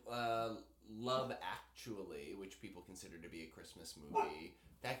 Love Actually, which people consider to be a Christmas movie,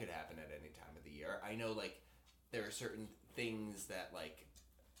 that could happen at any time of the year. I know, like, there are certain things that, like,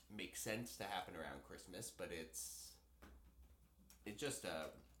 make sense to happen around Christmas, but it's just a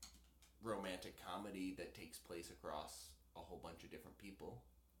romantic comedy that takes place across a whole bunch of different people.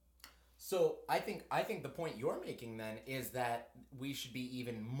 So I think the point you're making then is that we should be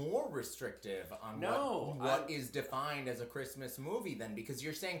even more restrictive on what is defined as a Christmas movie then, because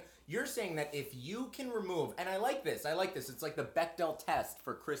you're saying that if you can remove, and I like this, it's like the Bechdel test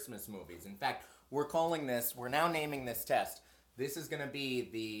for Christmas movies. In fact, we're now naming this test. This is going to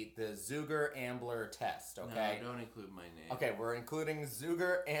be the Zuger-Ambler test, okay? No, don't include my name. Okay, we're including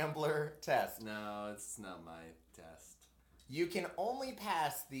Zuger-Ambler test. No, it's not my test. You can only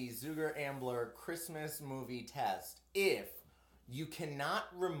pass the Zuger-Ambler Christmas movie test if you cannot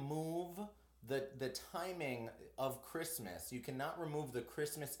remove the timing of Christmas. You cannot remove the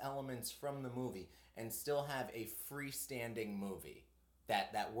Christmas elements from the movie and still have a freestanding movie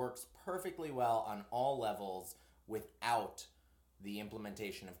that works perfectly well on all levels without the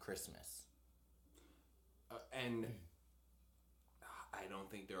implementation of Christmas. And I don't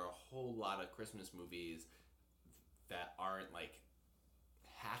think there are a whole lot of Christmas movies that aren't like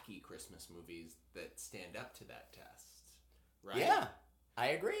hacky Christmas movies that stand up to that test, right? Yeah, I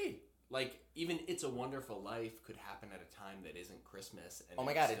agree. Like, even It's a Wonderful Life could happen at a time that isn't Christmas and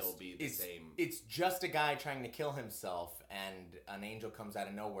still be the same. It's just a guy trying to kill himself and an angel comes out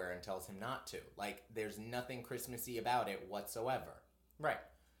of nowhere and tells him not to. Like, there's nothing Christmassy about it whatsoever. Right.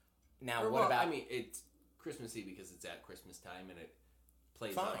 Now, it's Christmassy because it's at Christmas time and it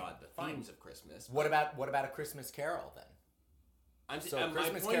plays on the themes of Christmas. What about A Christmas Carol then? My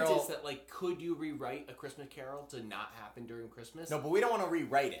point is that, like, could you rewrite A Christmas Carol to not happen during Christmas? No, but we don't want to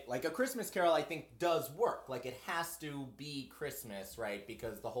rewrite it. Like, A Christmas Carol, I think, does work. Like, it has to be Christmas, right?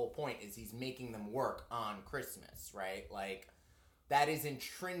 Because the whole point is he's making them work on Christmas, right? Like, that is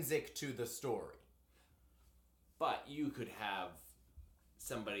intrinsic to the story. But you could have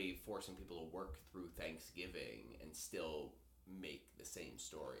somebody forcing people to work through Thanksgiving and still make the same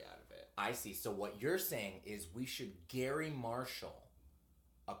story out of it. I see. So what you're saying is we should Gary Marshall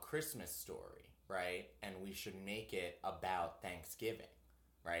A Christmas Story, right? And we should make it about Thanksgiving,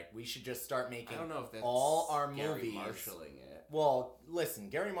 right? We should just start making I don't know if that's all our Gary movies. Marshalling it. Well, listen,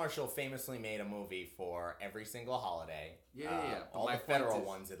 Gary Marshall famously made a movie for every single holiday. Yeah. All the federal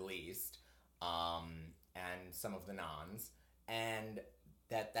ones, at least, and some of the nons, and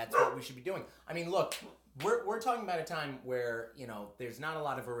that's what we should be doing. I mean, look, we're talking about a time where, there's not a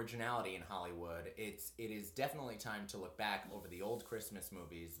lot of originality in Hollywood. It is definitely time to look back over the old Christmas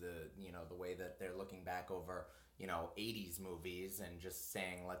movies, the way that they're looking back over, 80s movies and just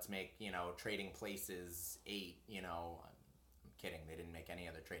saying, let's make, Trading Places 8, I'm kidding, they didn't make any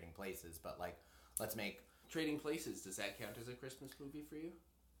other Trading Places, but like, let's make Trading Places, does that count as a Christmas movie for you?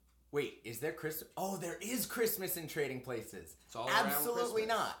 Wait, is there Christmas? Oh, there is Christmas in Trading Places. It's all around Absolutely Christmas.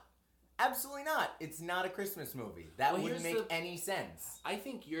 not. Absolutely not. It's not a Christmas movie. That Well, wouldn't here's make the- any sense. I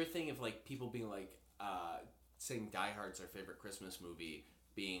think your thing of like people being like saying Die Hard's their favorite Christmas movie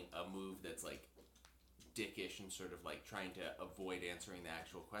being a move that's like dickish and sort of like trying to avoid answering the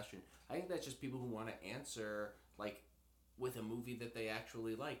actual question. I think that's just people who want to answer like with a movie that they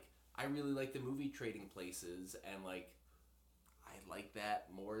actually like. I really like the movie Trading Places, and like I like that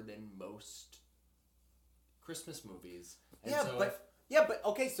more than most Christmas movies. And Yeah, so but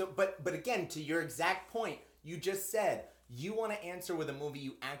okay, so but again, to your exact point, you just said you want to answer with a movie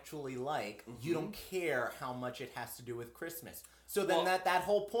you actually like. You don't care how much it has to do with Christmas. So then Well- that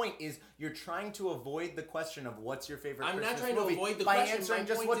whole point is you're trying to avoid the question of what's your favorite I'm not Christmas trying to movie avoid the by question. answering My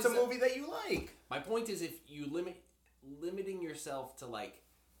just point what's a is that- movie that you like. my point is if you limiting yourself to like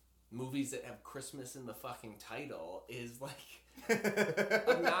movies that have Christmas in the fucking title is like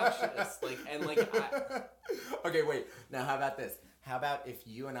obnoxious. Like and like Okay, wait. Now how about this? How about if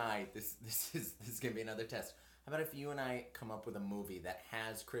you and I this is gonna be another test. How about if you and I come up with a movie that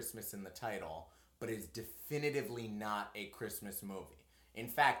has Christmas in the title, but is definitively not a Christmas movie? In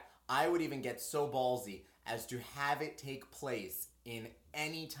fact, I would even get so ballsy as to have it take place in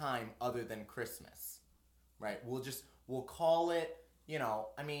any time other than Christmas. Right? We'll call it,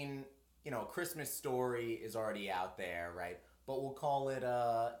 I mean, Christmas Story is already out there, right? But we'll call it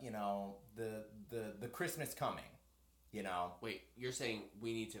the Christmas Coming. wait, you're saying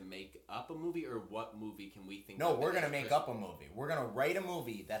we need to make up a movie, or what movie can we think No, of we're that gonna has make Christmas- up a movie. We're gonna write a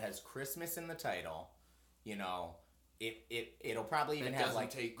movie that has Christmas in the title. It'll probably even That have doesn't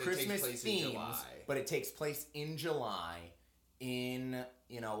like that takes Christmas place in themes, July. but it takes place in July in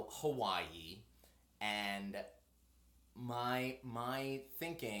Hawaii, and my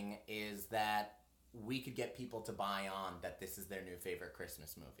thinking is that we could get people to buy on that this is their new favorite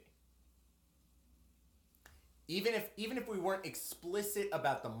Christmas movie. Even if we weren't explicit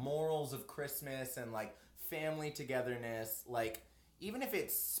about the morals of Christmas and like family togetherness, like even if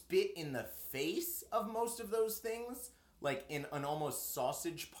it spit in the face of most of those things, like in an almost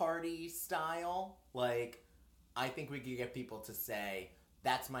sausage party style, like I think we could get people to say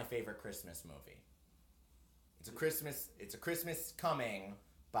that's my favorite Christmas movie. It's a Christmas Coming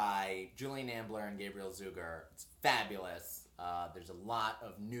by Julian Ambler and Gabriel Zuger. It's fabulous. There's a lot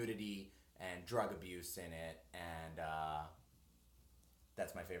of nudity and drug abuse in it, and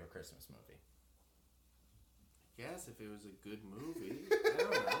that's my favorite Christmas movie. Yes, if it was a good movie. I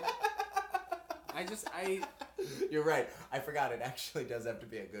don't know. I You're right. I forgot it actually does have to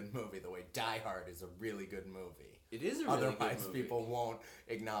be a good movie, the way Die Hard is a really good movie. it is a really Otherwise, good movie. people won't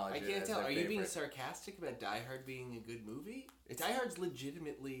acknowledge I it can't as tell. their Are you being favorite. sarcastic about Die Hard being a good movie? Die Hard's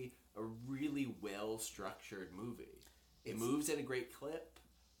legitimately a really well-structured movie. It moves at a great clip.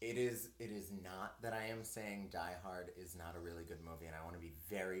 It is not that I am saying Die Hard is not a really good movie, and I want to be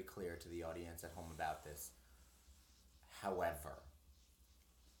very clear to the audience at home about this. However,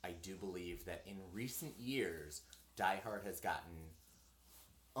 I do believe that in recent years, Die Hard has gotten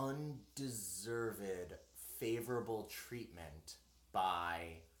undeserved favorable treatment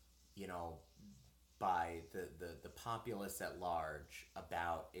by, by the populace at large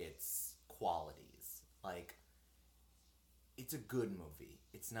about its qualities. Like, it's a good movie.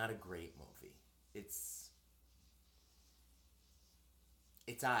 It's not a great movie. It's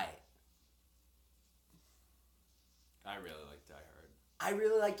aight. I really like Die Hard. I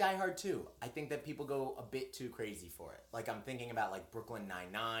really like Die Hard too. I think that people go a bit too crazy for it. Like, I'm thinking about like Brooklyn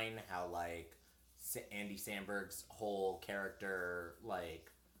Nine-Nine, how like Andy Samberg's whole character,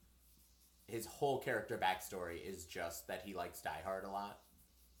 like his whole character backstory is just that he likes Die Hard a lot.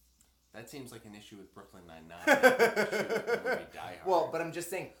 That seems like an issue with Brooklyn Nine-Nine. An issue with the movie Die Hard. Well, but I'm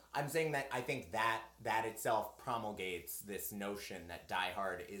saying that I think that itself promulgates this notion that Die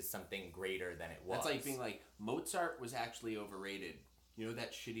Hard is something greater than it was. That's like being like, Mozart was actually overrated. You know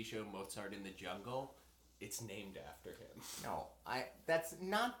that shitty show Mozart in the Jungle? It's named after him. No, that's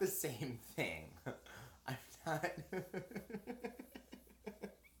not the same thing. I'm not.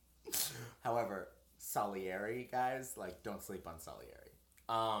 However, Salieri, guys, like, don't sleep on Salieri.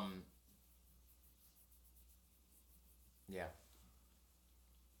 Yeah,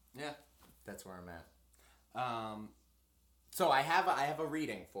 Yeah. that's where I'm at. Um, So I have a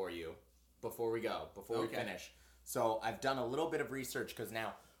reading for you before we Okay. finish. So I've done a little bit of research because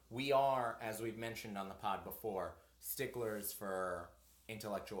now we are, as we've mentioned on the pod before, sticklers for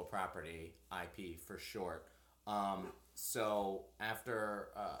intellectual property, IP for short. So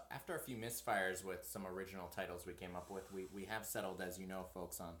after a few misfires with some original titles we came up with, we have settled, as you know,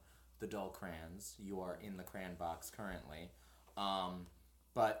 folks, on the Dull Crayons. You are in the crayon box currently.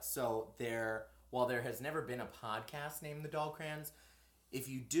 But so while there has never been a podcast named the Dull Crayons, if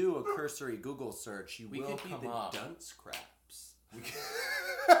you do a cursory Google search, you will come up. We could be the Dunce Craps.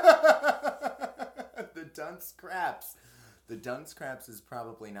 The Dunce Craps. The Dunce Craps is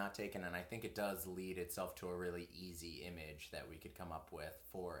probably not taken, and I think it does lead itself to a really easy image that we could come up with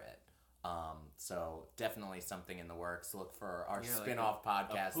for it. So definitely something in the works. Look for our spin-off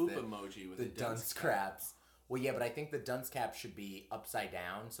podcast. A poop emoji with the Dunce Craps. Well, yeah, but I think the Dunce Cap should be upside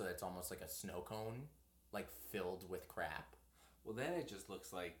down, so it's almost like a snow cone, like filled with crap. Well, then it just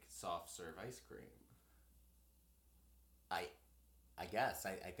looks like soft serve ice cream. I guess.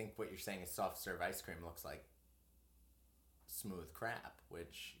 I think what you're saying is soft serve ice cream looks like smooth crap,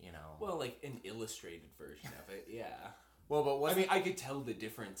 which, you know... Well, like an illustrated version of it, yeah. Well, but I could tell the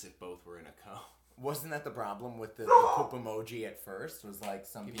difference if both were in a cone. Wasn't that the problem with the poop emoji at first? Was like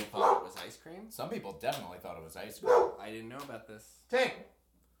some people thought it was ice cream? Some people definitely thought it was ice cream. I didn't know about this. Take!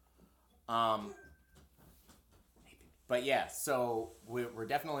 But yeah, so we're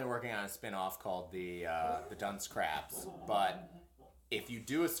definitely working on a spin-off called the Dunce Craps. But if you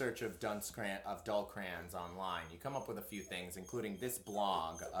do a search of Dull Crayons online, you come up with a few things, including this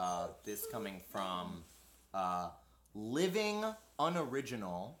blog. This coming from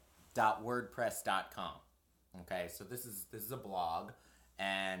livingunoriginal.wordpress.com. Okay, so this is a blog,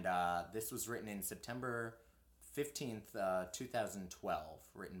 and this was written in September 15th, 2012,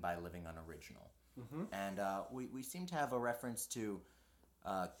 written by Living Unoriginal. Mm-hmm. And we seem to have a reference to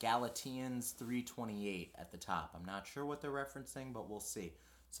Galatians 3:28 at the top. I'm not sure what they're referencing, but we'll see.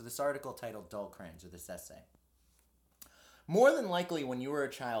 So this article titled Dull Crayons, or this essay. More than likely, when you were a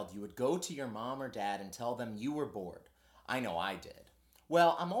child, you would go to your mom or dad and tell them you were bored. I know I did.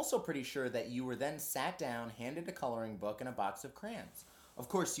 Well, I'm also pretty sure that you were then sat down, handed a coloring book and a box of crayons. Of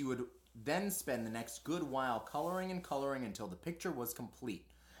course, you would then spend the next good while coloring and coloring until the picture was complete.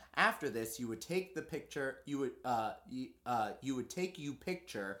 After this, you would take the picture. You would take your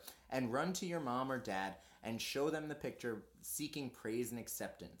picture and run to your mom or dad and show them the picture, seeking praise and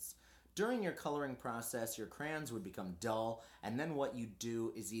acceptance. During your coloring process, your crayons would become dull, and then what you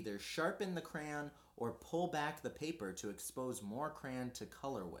do is either sharpen the crayon or pull back the paper to expose more crayon to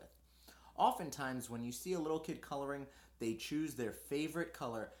color with. Oftentimes, when you see a little kid coloring, they choose their favorite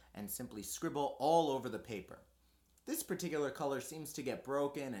color and simply scribble all over the paper. This particular color seems to get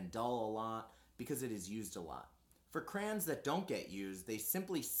broken and dull a lot because it is used a lot. For crayons that don't get used, they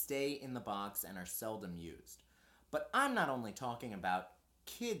simply stay in the box and are seldom used. But I'm not only talking about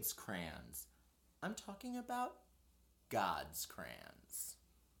kids' crayons. I'm talking about God's crayons.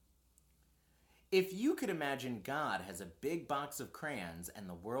 If you could imagine God has a big box of crayons and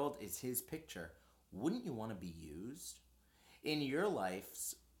the world is his picture, wouldn't you want to be used? In your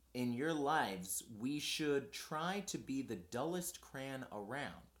lives, we should try to be the dullest crayon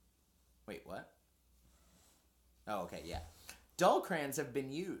around. Wait, what? Oh, okay, yeah. Dull crayons have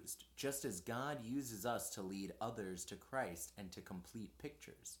been used, just as God uses us to lead others to Christ and to complete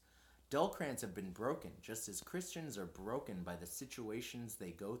pictures. Dull crayons have been broken, just as Christians are broken by the situations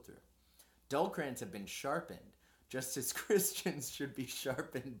they go through. Dull crayons have been sharpened, just as Christians should be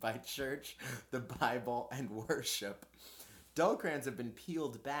sharpened by church, the Bible, and worship. Dull crayons have been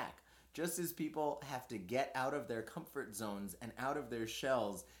peeled back, just as people have to get out of their comfort zones and out of their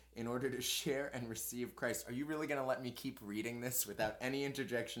shells in order to share and receive Christ. Are you really going to let me keep reading this without any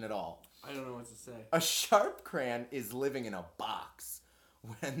interjection at all? I don't know what to say. A sharp crayon is living in a box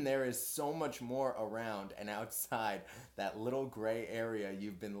when there is so much more around and outside that little gray area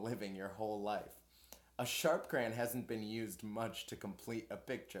you've been living your whole life. A sharp crayon hasn't been used much to complete a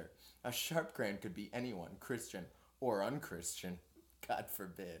picture. A sharp crayon could be anyone, Christian or unchristian. God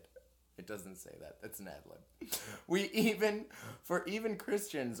forbid. It doesn't say that. That's an ad-lib. For even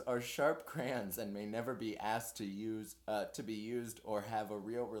Christians are sharp crayons and may never be asked to be used or have a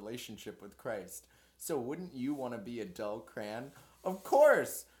real relationship with Christ. So wouldn't you want to be a dull crayon? Of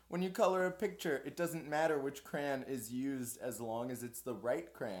course! When you color a picture, it doesn't matter which crayon is used as long as it's the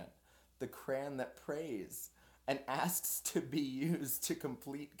right crayon. The crayon that prays and asks to be used to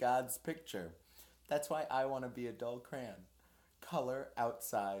complete God's picture. That's why I want to be a dull crayon. Color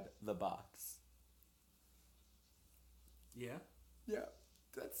outside the box. Yeah? Yeah,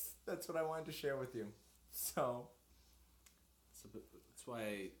 that's what I wanted to share with you. So that's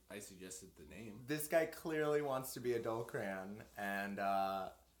why I suggested the name. This guy clearly wants to be a dull crayon, and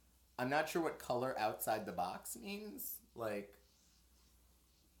I'm not sure what color outside the box means. Like,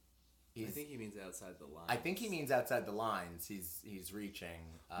 I think he means outside the lines. I think he means outside the lines. He's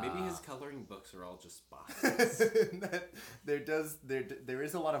reaching. Maybe his coloring books are all just boxes. There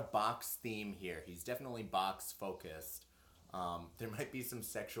is a lot of box theme here. He's definitely box focused. There might be some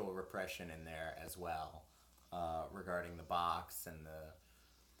sexual repression in there as well, regarding the box and the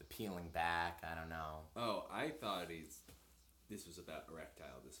peeling back. I don't know. Oh, I thought this was about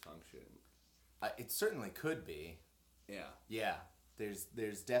erectile dysfunction. It certainly could be. Yeah. Yeah.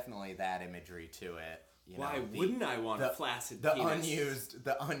 There's definitely that imagery to it. Why wouldn't I want a flaccid the penis?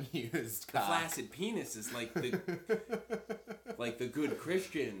 The unused The cock. flaccid penis is like the good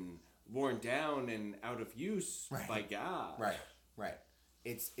Christian, worn down and out of use by God. Right.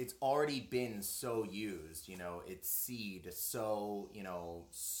 It's already been so used, its seed so,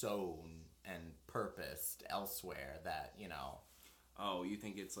 sown and purposed elsewhere that, Oh, you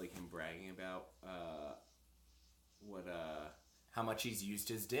think it's like him bragging about how much he's used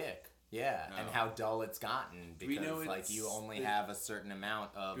his dick. Yeah, Oh. and how dull it's gotten because you only have a certain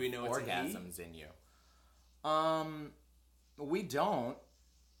amount of orgasms in you. We don't.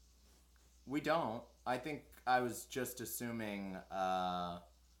 I think I was just assuming.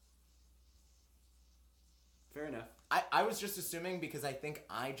 Fair enough. I was just assuming because I think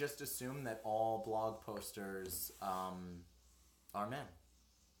I just assume that all blog posters are men.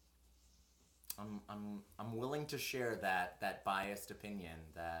 I'm willing to share that biased opinion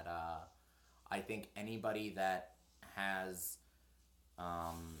that I think anybody that has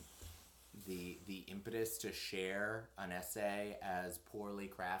the impetus to share an essay as poorly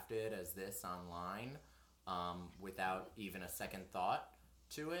crafted as this online without even a second thought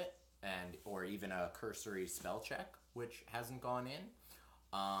to it or even a cursory spell check, which hasn't gone in,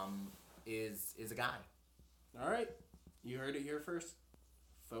 is a guy. All right, you heard it here first,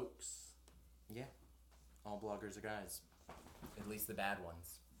 folks. Yeah, all bloggers are guys, at least the bad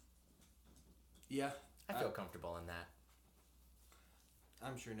ones. Yeah, I feel comfortable in that.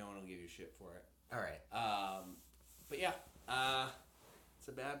 I'm sure no one will give you shit for it. All right. But yeah, it's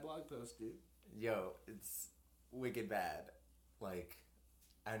a bad blog post, dude. Yo, it's wicked bad. Like,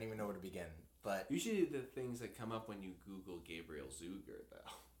 I don't even know where to begin. But usually the things that come up when you Google Gabriel Zuger,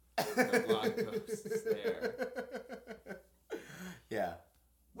 though, the blog posts there. Yeah,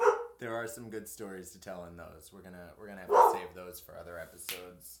 there are some good stories to tell in those. We're gonna have to save those for other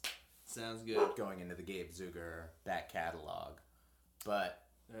episodes. Sounds good. Going into the Gabe Zuger back catalog, but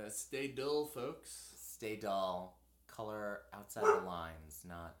stay dull, folks. Stay dull. Color outside the lines,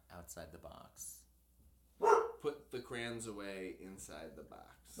 not outside the box. Put the crayons away inside the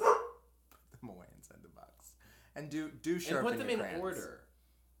box. Put them away inside the box, and do sharpen and put them your in crayons. order.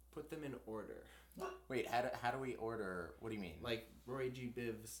 Put them in order. Wait, how do we order? What do you mean? Like Roy G.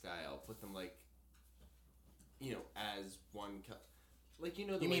 Biv style. Put them like, as one. Like the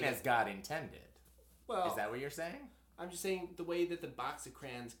you mean as God intended? Well, is that what you're saying? I'm just saying the way that the box of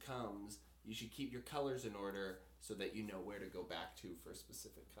crayons comes, you should keep your colors in order so that you know where to go back to for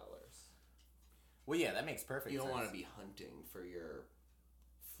specific colors. Well, yeah, that makes perfect sense. You don't want to be hunting for your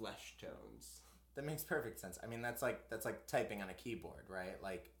flesh tones. That makes perfect sense. I mean, that's like typing on a keyboard, right?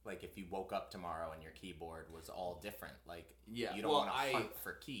 Like if you woke up tomorrow and your keyboard was all different, you don't want to hunt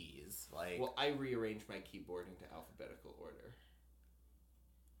for keys. Well, I rearranged my keyboard into alphabetical order.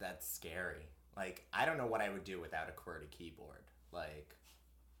 That's scary. I don't know what I would do without a QWERTY keyboard.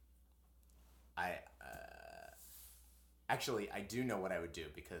 Actually, I do know what I would do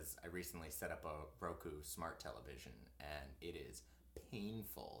because I recently set up a Roku smart television, and it is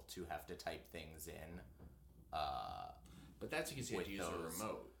painful to have to type things in. But that's because you have to use a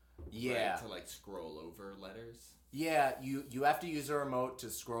remote. Yeah. Right? To scroll over letters. Yeah, you have to use a remote to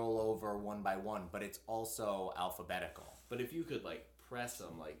scroll over one by one, but it's also alphabetical. But if you could press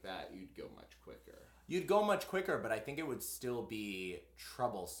them like that, you'd go much quicker. You'd go much quicker, but I think it would still be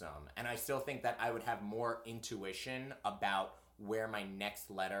troublesome. And I still think that I would have more intuition about where my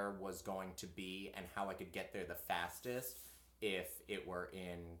next letter was going to be and how I could get there the fastest if it were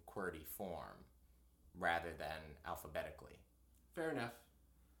in QWERTY form rather than alphabetically. Fair enough.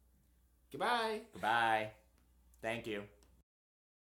 Goodbye. Goodbye. Thank you.